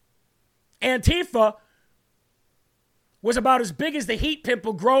 Antifa was about as big as the heat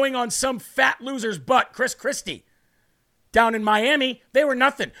pimple growing on some fat loser's butt, Chris Christie. Down in Miami, they were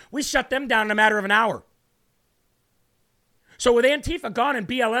nothing. We shut them down in a matter of an hour. So with Antifa gone and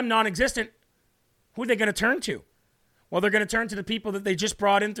BLM non-existent, who are they going to turn to? Well, they're going to turn to the people that they just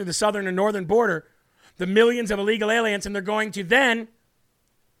brought in through the southern and northern border, the millions of illegal aliens, and they're going to then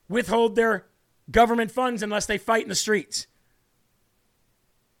withhold their government funds unless they fight in the streets.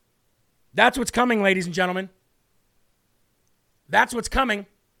 That's what's coming, ladies and gentlemen. That's what's coming.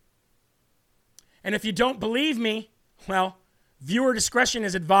 And if you don't believe me, well, viewer discretion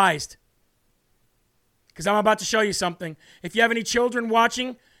is advised. Because I'm about to show you something. If you have any children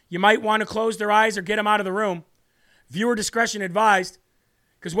watching, you might want to close their eyes or get them out of the room. Viewer discretion advised.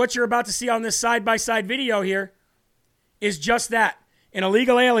 Because what you're about to see on this side-by-side video here is just that. An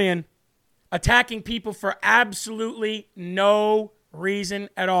illegal alien attacking people for absolutely no reason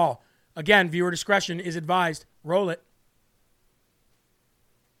at all. Again, viewer discretion is advised. Roll it.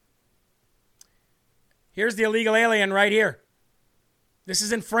 Here's the illegal alien right here. This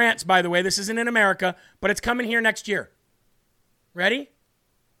is in France, by the way. This isn't in America, but it's coming here next year. Ready?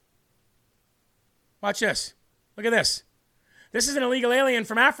 Watch this. Look at this. This is an illegal alien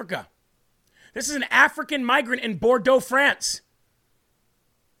from Africa. This is an African migrant in Bordeaux, France.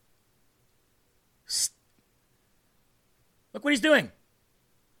 Look what he's doing.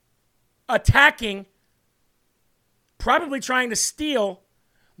 Attacking, probably trying to steal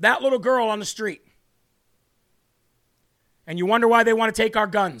that little girl on the street. And you wonder why they want to take our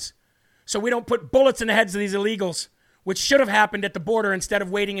guns. So we don't put bullets in the heads of these illegals which should have happened at the border instead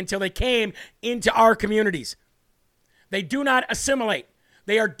of waiting until they came into our communities. They do not assimilate.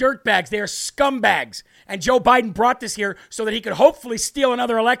 They are dirtbags. They are scumbags. And Joe Biden brought this here so that he could hopefully steal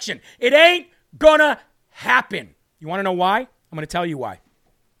another election. It ain't gonna happen. You want to know why? I'm going to tell you why.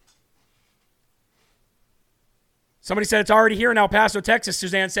 Somebody said it's already here in El Paso, Texas.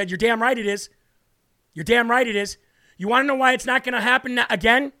 Suzanne said, you're damn right it is. You're damn right it is. You want to know why it's not going to happen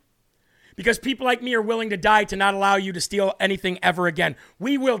again? Because people like me are willing to die to not allow you to steal anything ever again.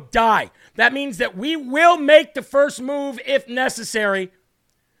 We will die. That means that we will make the first move, if necessary,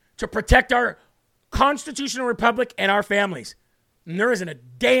 to protect our constitutional republic and our families. And there isn't a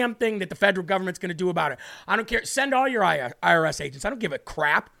damn thing that the federal government's going to do about it. I don't care. Send all your IRS agents. I don't give a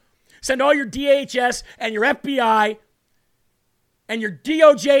crap. Send all your DHS and your FBI and your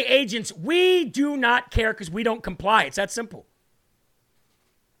DOJ agents. We do not care because we don't comply. It's that simple.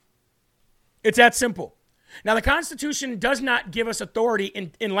 It's that simple. Now, the Constitution does not give us authority,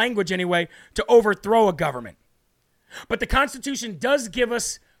 in language anyway, to overthrow a government. But the Constitution does give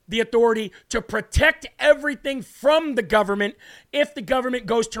us the authority to protect everything from the government if the government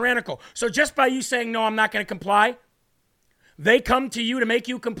goes tyrannical. So just by you saying, no, I'm not going to comply, they come to you to make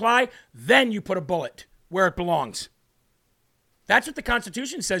you comply, then you put a bullet where it belongs. That's what the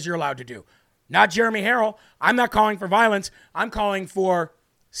Constitution says you're allowed to do. Not Jeremy Harrell. I'm not calling for violence. I'm calling for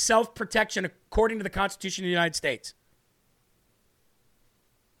self-protection according to the Constitution of the United States.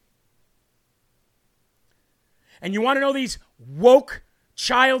 And you want to know these woke,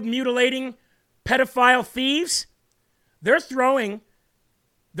 child-mutilating, pedophile thieves?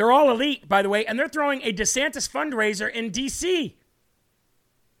 They're all elite, by the way, and they're throwing a Desantis fundraiser in D.C.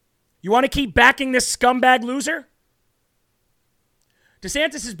 You want to keep backing this scumbag loser?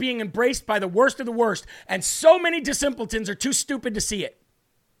 DeSantis is being embraced by the worst of the worst, and so many DeSimpletons are too stupid to see it.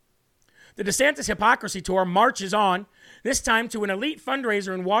 The DeSantis Hypocrisy Tour marches on, this time to an elite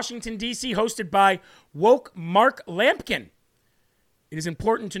fundraiser in Washington, D.C., hosted by woke Mark Lampkin. It is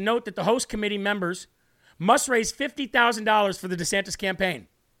important to note that the host committee members must raise $50,000 for the DeSantis campaign.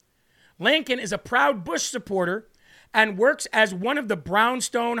 Lampkin is a proud Bush supporter and works as one of the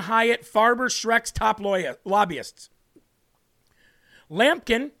Brownstone, Hyatt, Farber, Schreck's top lobbyists.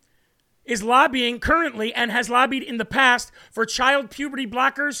 Lampkin is lobbying currently and has lobbied in the past for child puberty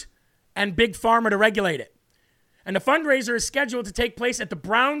blockers and Big Pharma to regulate it. And the fundraiser is scheduled to take place at the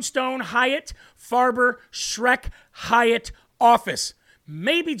Brownstone, Hyatt, Farber, Schreck, Hyatt office.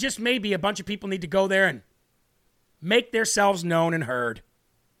 Maybe, just maybe, a bunch of people need to go there and make themselves known and heard.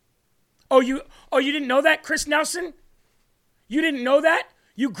 Oh, you didn't know that, Chris Nelson? You didn't know that?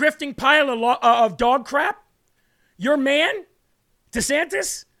 You grifting pile of dog crap? Your man,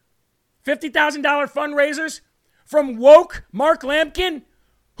 DeSantis? $50,000 fundraisers from woke Mark Lampkin,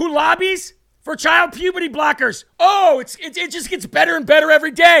 who lobbies for child puberty blockers. Oh, it just gets better and better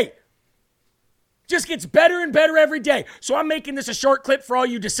every day. Just gets better and better every day. So I'm making this a short clip for all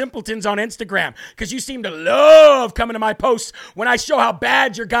you DeSimpletons on Instagram, because you seem to love coming to my posts when I show how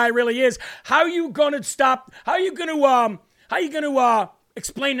bad your guy really is. How you gonna stop? How you gonna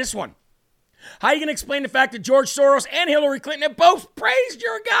explain this one? How you gonna explain the fact that George Soros and Hillary Clinton have both praised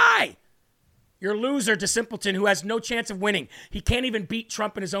your guy? You're a loser, DeSimpleton, who has no chance of winning. He can't even beat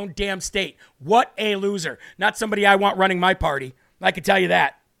Trump in his own damn state. What a loser. Not somebody I want running my party. I can tell you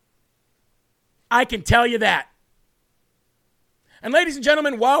that. I can tell you that. And ladies and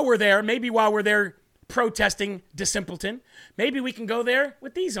gentlemen, while we're there protesting DeSimpleton, maybe we can go there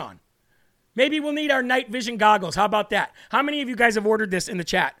with these on. Maybe we'll need our night vision goggles. How about that? How many of you guys have ordered this in the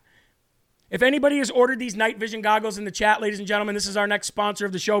chat? If anybody has ordered these night vision goggles in the chat, ladies and gentlemen, this is our next sponsor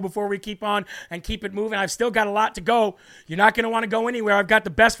of the show before we keep on and keep it moving. I've still got a lot to go. You're not going to want to go anywhere. I've got the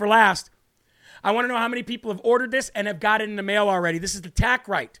best for last. I want to know how many people have ordered this and have got it in the mail already. This is the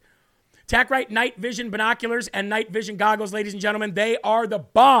TacRite. TacRite night vision binoculars and night vision goggles, ladies and gentlemen. They are the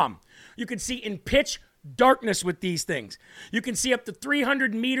bomb. You can see in pitch darkness with these things. You can see up to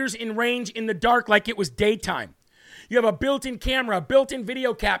 300 meters in range in the dark like it was daytime. You have a built-in camera, built-in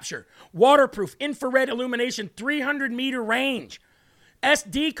video capture, waterproof, infrared illumination, 300-meter range.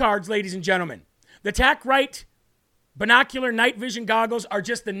 SD cards, ladies and gentlemen. The TacRite binocular night vision goggles are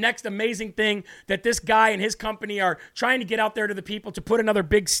just the next amazing thing that this guy and his company are trying to get out there to the people to put another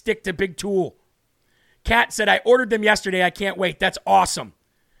big stick to big tool. Kat said, I ordered them yesterday. I can't wait. That's awesome.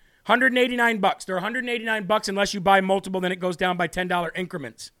 $189. They're $189 unless you buy multiple, then it goes down by $10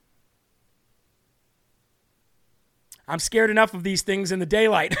 increments. I'm scared enough of these things in the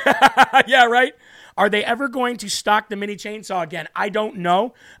daylight. Yeah, right? Are they ever going to stock the mini chainsaw again? I don't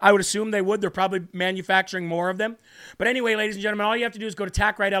know. I would assume they would. They're probably manufacturing more of them. But anyway, ladies and gentlemen, all you have to do is go to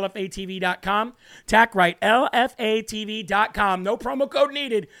TackRightLFATV.com. TackRightLFATV.com. No promo code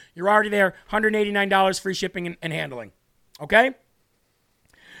needed. You're already there. $189 free shipping and handling. Okay?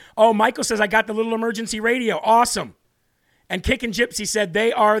 Oh, Michael says, I got the little emergency radio. Awesome. And Kick and Gypsy said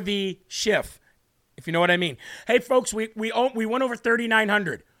they are the Schiff, if you know what I mean. Hey, folks, we went over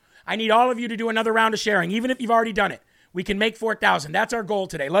 3,900. I need all of you to do another round of sharing, even if you've already done it. We can make 4,000. That's our goal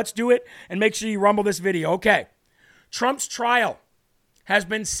today. Let's do it, and make sure you rumble this video. Okay. Trump's trial has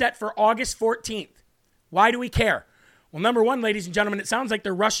been set for August 14th. Why do we care? Well, number one, ladies and gentlemen, it sounds like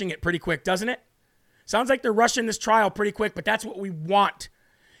they're rushing it pretty quick, doesn't it? Sounds like they're rushing this trial pretty quick, but that's what we want.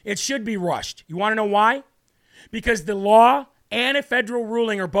 It should be rushed. You want to know why? Because the law and a federal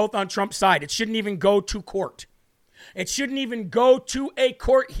ruling are both on Trump's side. It shouldn't even go to court. It shouldn't even go to a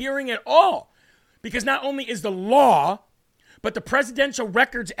court hearing at all. Because not only is the law, but the Presidential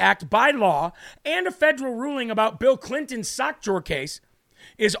Records Act by law and a federal ruling about Bill Clinton's sock drawer case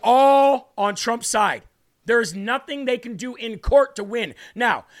is all on Trump's side. There is nothing they can do in court to win.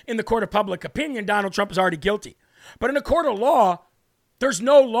 Now, in the court of public opinion, Donald Trump is already guilty. But in a court of law, there's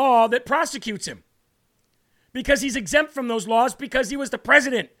no law that prosecutes him. Because he's exempt from those laws because he was the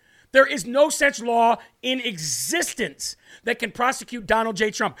president. There is no such law in existence that can prosecute Donald J.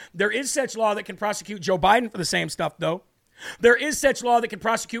 Trump. There is such law that can prosecute Joe Biden for the same stuff, though. There is such law that can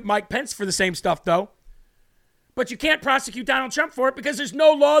prosecute Mike Pence for the same stuff, though. But you can't prosecute Donald Trump for it because there's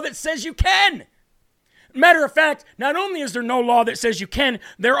no law that says you can. Matter of fact, not only is there no law that says you can,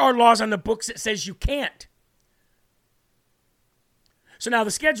 there are laws on the books that says you can't. So now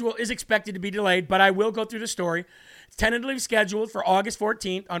the schedule is expected to be delayed, but I will go through the story. It's tentatively scheduled for August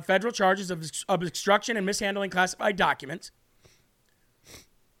 14th on federal charges of obstruction and mishandling classified documents.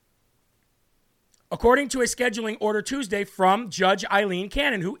 According to a scheduling order Tuesday from Judge Eileen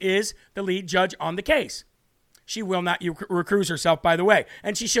Cannon, who is the lead judge on the case. She will not recuse herself, by the way,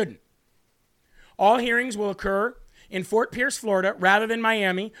 and she shouldn't. All hearings will occur in Fort Pierce, Florida, rather than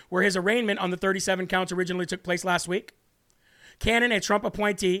Miami, where his arraignment on the 37 counts originally took place last week. Cannon, a Trump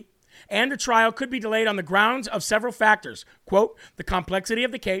appointee, and the trial could be delayed on the grounds of several factors. Quote, the complexity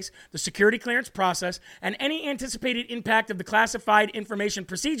of the case, the security clearance process, and any anticipated impact of the Classified Information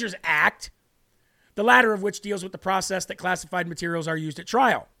Procedures Act, the latter of which deals with the process that classified materials are used at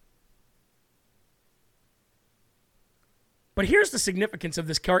trial. But here's the significance of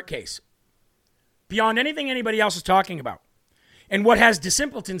this court case. Beyond anything anybody else is talking about, and what has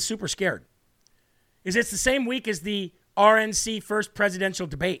DeSimpleton super scared, is it's the same week as the RNC first presidential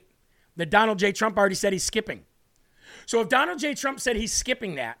debate that Donald J. Trump already said he's skipping. So if Donald J. Trump said he's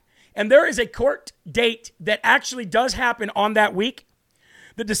skipping that, and there is a court date that actually does happen on that week,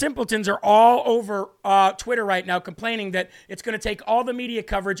 the DeSimpletons are all over Twitter right now complaining that it's going to take all the media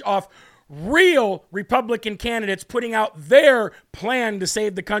coverage off real Republican candidates putting out their plan to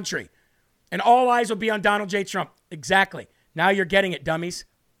save the country. And all eyes will be on Donald J. Trump. Exactly. Now you're getting it, dummies.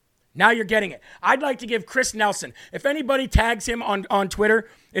 Now you're getting it. I'd like to give Chris Nelson, if anybody tags him on Twitter,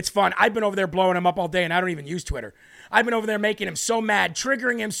 it's fun. I've been over there blowing him up all day, and I don't even use Twitter. I've been over there making him so mad,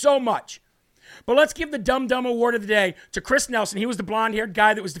 triggering him so much. But let's give the Dumb Dumb Award of the day to Chris Nelson. He was the blonde-haired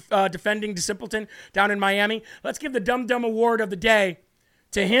guy that was defending DeSimpleton down in Miami. Let's give the Dumb Dumb Award of the day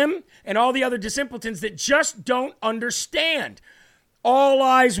to him and all the other DeSimpletons that just don't understand. All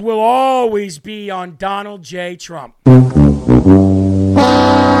eyes will always be on Donald J. Trump. You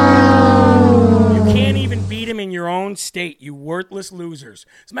can't even beat him in your own state, you worthless losers.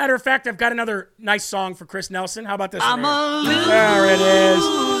 As a matter of fact, I've got another nice song for Chris Nelson. How about this one? There it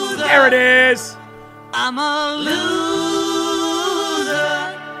is. There it is. I'm a loser,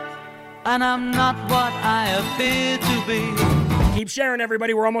 and I'm not what I appear to be. Keep sharing,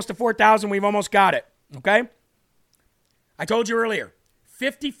 everybody. We're almost to 4,000. We've almost got it. Okay? I told you earlier,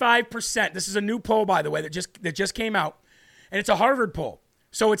 55%. This is a new poll, by the way, that just came out, and it's a Harvard poll.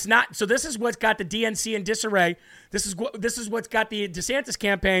 So it's not. So this is what's got the DNC in disarray. This is what's got the Desantis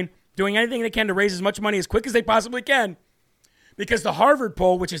campaign doing anything they can to raise as much money as quick as they possibly can, because the Harvard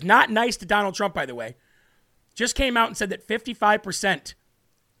poll, which is not nice to Donald Trump, by the way, just came out and said that 55%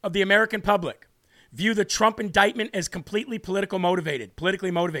 of the American public view the Trump indictment as completely politically motivated.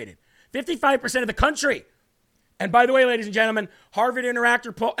 55% of the country. And by the way, ladies and gentlemen, Harvard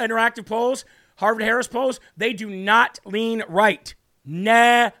interactive polls, Harvard Harris polls, they do not lean right.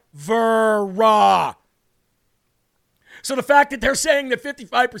 Never. So the fact that they're saying that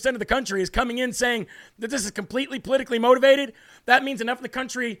 55% of the country is coming in saying that this is completely politically motivated, that means enough of the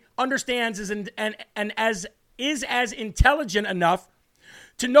country understands and as is as intelligent enough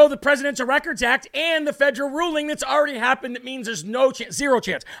to know the Presidential Records Act and the federal ruling that's already happened that means there's no chance, zero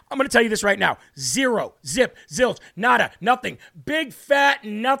chance. I'm going to tell you this right now. Zero, zip, zilch, nada, nothing. Big fat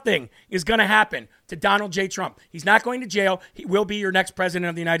nothing is going to happen to Donald J. Trump. He's not going to jail. He will be your next president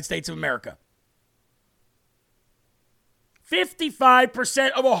of the United States of America.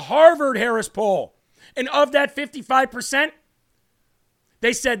 55% of a Harvard-Harris poll. And of that 55%,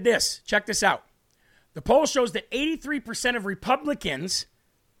 they said this. Check this out. The poll shows that 83% of Republicans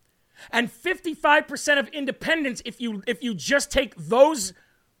and 55% of independents, if you just take those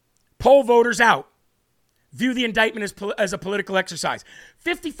poll voters out, view the indictment as a political exercise.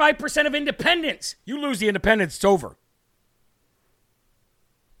 55% of independents. You lose the independents, it's over.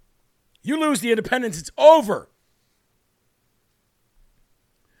 You lose the independents, it's over.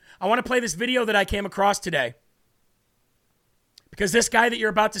 I want to play this video that I came across today. Because this guy that you're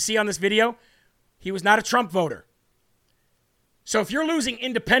about to see on this video, he was not a Trump voter. So if you're losing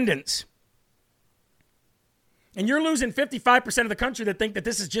independents, and you're losing 55% of the country that think that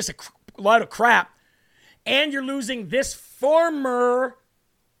this is just a lot of crap, and you're losing this former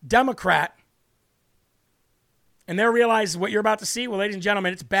Democrat, and they realize what you're about to see, well, ladies and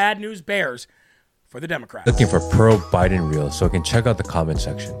gentlemen, it's bad news bears for the Democrats. Looking for pro-Biden reels so I can check out the comment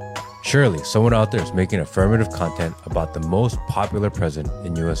section. Surely someone out there is making affirmative content about the most popular president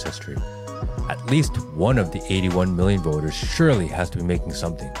in U.S. history. At least one of the 81 million voters surely has to be making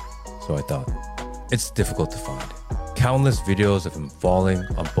something. So I thought, it's difficult to find. Countless videos of him falling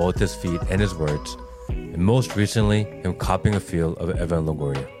on both his feet and his words, and most recently, him copying a feel of Evan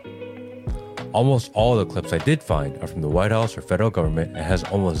Longoria. Almost all the clips I did find are from the White House or federal government and has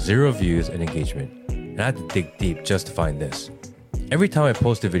almost zero views and engagement. And I had to dig deep just to find this. Every time I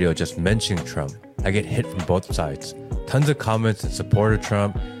post a video just mentioning Trump, I get hit from both sides. Tons of comments in support of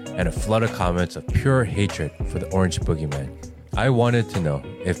Trump and a flood of comments of pure hatred for the orange boogeyman. I wanted to know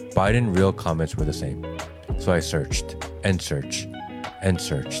if Biden real comments were the same. So I searched and searched and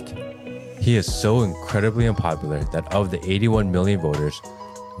searched. He is so incredibly unpopular that of the 81 million voters,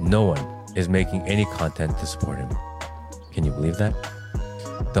 no one is making any content to support him. Can you believe that?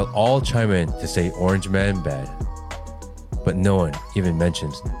 They'll all chime in to say orange man bad, but no one even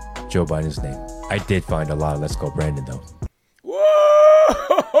mentions Joe Biden's name. I did find a lot of Let's Go Brandon though.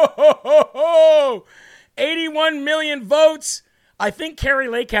 Whoa! 81 million votes. I think Carrie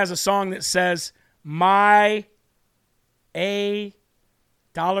Lake has a song that says, my a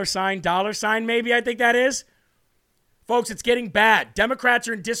 $sign, maybe I think that is. Folks, it's getting bad. Democrats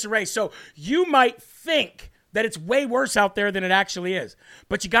are in disarray. So you might think that it's way worse out there than it actually is.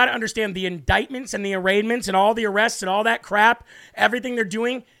 But you got to understand the indictments and the arraignments and all the arrests and all that crap, everything they're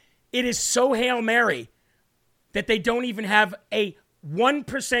doing, it is so Hail Mary that they don't even have a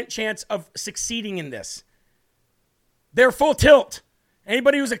 1% chance of succeeding in this. They're full tilt.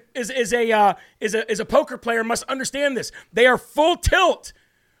 Anybody who is a poker player must understand this. They are full tilt.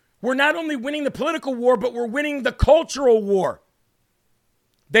 We're not only winning the political war, but we're winning the cultural war.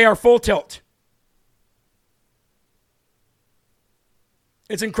 They are full tilt.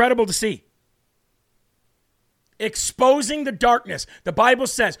 It's incredible to see. Exposing the darkness. The Bible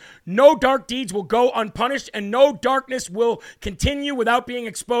says, no dark deeds will go unpunished and no darkness will continue without being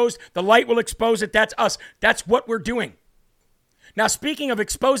exposed. The light will expose it. That's us. That's what we're doing. Now, speaking of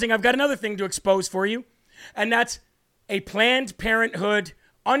exposing, I've got another thing to expose for you, and that's a Planned Parenthood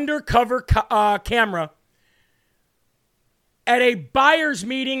undercover camera at a buyer's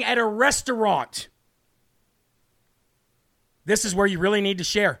meeting at a restaurant. This is where you really need to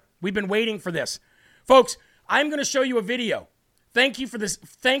share. We've been waiting for this. Folks, I'm going to show you a video. Thank you to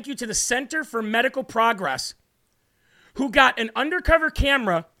the Center for Medical Progress, who got an undercover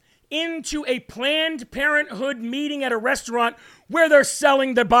camera into a Planned Parenthood meeting at a restaurant where they're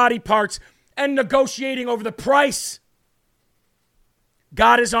selling the body parts and negotiating over the price.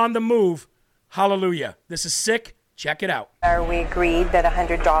 God is on the move. Hallelujah. This is sick. Check it out. We agreed that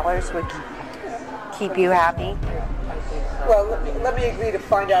 $100 would keep you happy. Well, let me agree to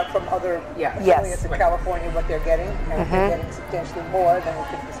find out from other affiliates in California what they're getting. And if they're getting substantially more, then we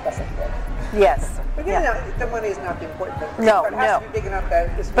can discuss it further. Yes. But the money is not the important thing. No, it has to be big enough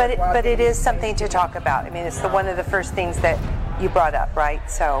that it's but it is something to talk about. I mean, it's one of the first things that you brought up, right?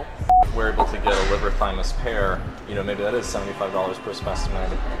 So we're able to get a liver thymus pair. Maybe that is $75 per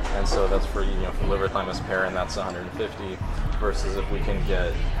specimen, and so that's for for liver thymus pair, and that's $150. Versus if we can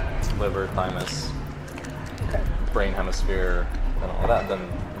get liver thymus, brain hemisphere, and all that, then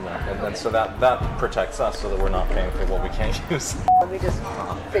and then so that protects us so that we're not paying for what we can't use. Let me just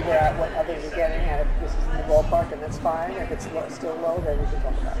figure out what others are getting, and if this is in the ballpark, and that's fine. If it's still low, then we can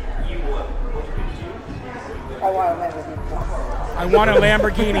talk about it. I want a Lamborghini. I want a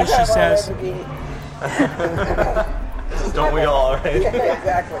Lamborghini, she says. Don't we all, right? Yeah,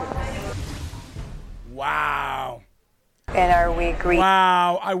 exactly. Wow. And are we agreed?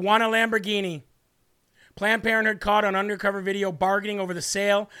 Wow, I want a Lamborghini. Planned Parenthood caught on undercover video bargaining over the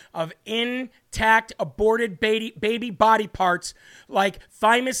sale of intact aborted baby body parts like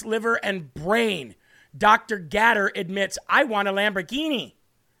thymus, liver, and brain. Dr. Gatter admits, I want a Lamborghini.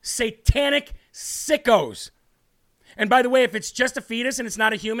 Satanic sickos. And by the way, if it's just a fetus and it's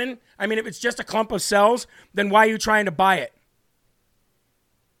not a human, I mean, if it's just a clump of cells, then why are you trying to buy it?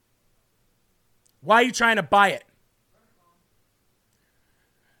 Why are you trying to buy it?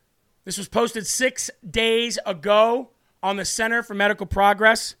 This was posted 6 days ago on the Center for Medical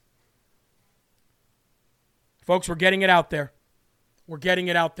Progress. Folks, we're getting it out there. We're getting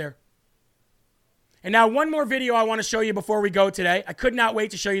it out there. And now one more video I want to show you before we go today. I could not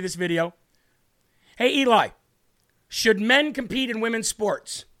wait to show you this video. Hey, Eli, should men compete in women's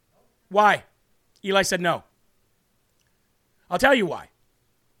sports? Why? Eli said no. I'll tell you why.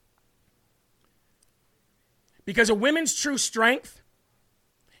 Because a woman's true strength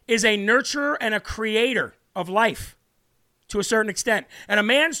is a nurturer and a creator of life to a certain extent. And a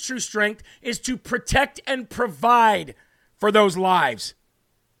man's true strength is to protect and provide for those lives,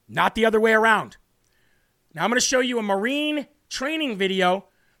 not the other way around. Now I'm going to show you a Marine training video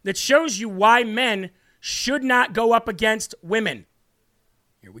that shows you why men should not go up against women.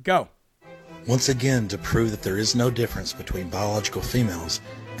 Here we go. Once again, to prove that there is no difference between biological females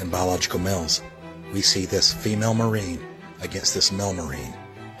and biological males, we see this female Marine against this male Marine,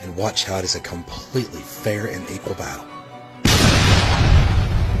 and watch how it is a completely fair and equal battle.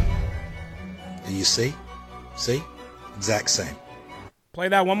 Do you see? See? Exact same. Play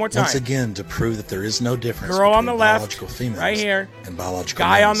that one more time. Once again, to prove that there is no difference Girl between on the left, biological females right here, and biological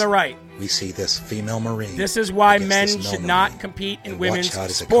guy males, on the right. we see this female Marine. This is why against men this male should Marine, not compete in and women's watch how it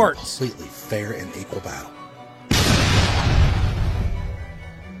is sports. A completely fair and equal battle.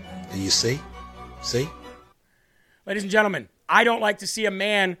 Do you see? See? Ladies and gentlemen, I don't like to see a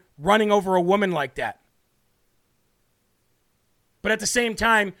man running over a woman like that. But at the same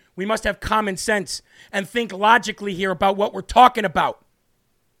time, we must have common sense and think logically here about what we're talking about.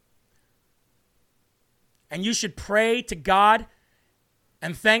 And you should pray to God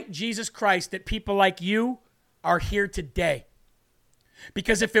and thank Jesus Christ that people like you are here today.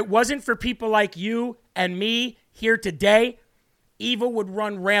 Because if it wasn't for people like you and me here today, evil would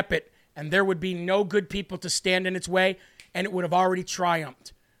run rampant and there would be no good people to stand in its way, and it would have already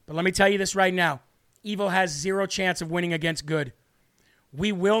triumphed. But let me tell you this right now. Evil has zero chance of winning against good.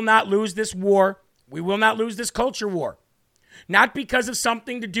 We will not lose this war. We will not lose this culture war. Not because of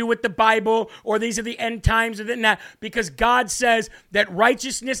something to do with the Bible or these are the end times or that, because God says that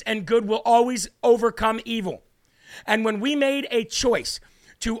righteousness and good will always overcome evil. And when we made a choice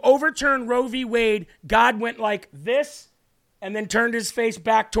to overturn Roe v. Wade, God went like this and then turned his face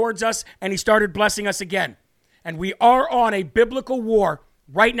back towards us and he started blessing us again. And we are on a biblical war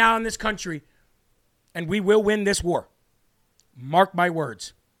right now in this country, and we will win this war. Mark my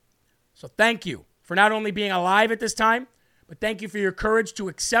words. So thank you for not only being alive at this time, but thank you for your courage to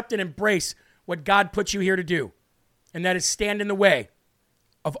accept and embrace what God put you here to do, and that is stand in the way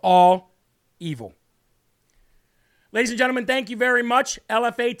of all evil. Ladies and gentlemen, thank you very much.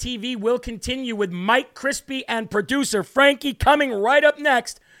 LFA TV will continue with Mike Crispy and producer Frankie coming right up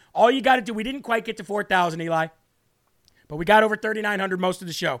next. All you got to do, we didn't quite get to 4,000, Eli, but we got over 3,900 most of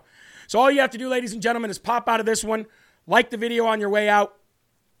the show. So all you have to do, ladies and gentlemen, is pop out of this one, like the video on your way out,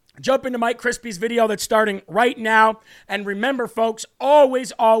 jump into Mike Crispy's video that's starting right now, and remember, folks,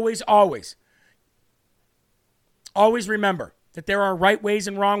 always remember that there are right ways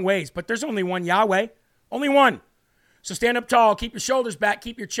and wrong ways, but there's only one Yahweh, only one. So stand up tall, keep your shoulders back,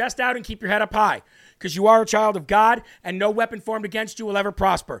 keep your chest out, and keep your head up high, because you are a child of God, and no weapon formed against you will ever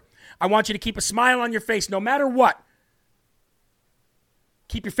prosper. I want you to keep a smile on your face no matter what.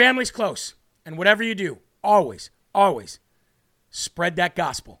 Keep your families close, and whatever you do, always spread that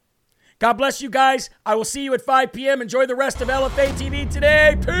gospel. God bless you guys. I will see you at 5 p.m. Enjoy the rest of LFA TV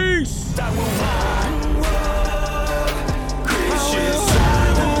today. Peace.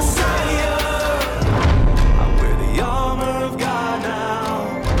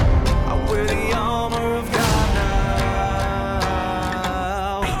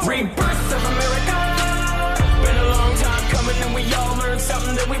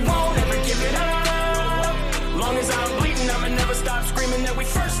 Long as I'm bleeding, I'ma never stop screaming that we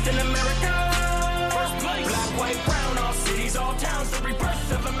first in America.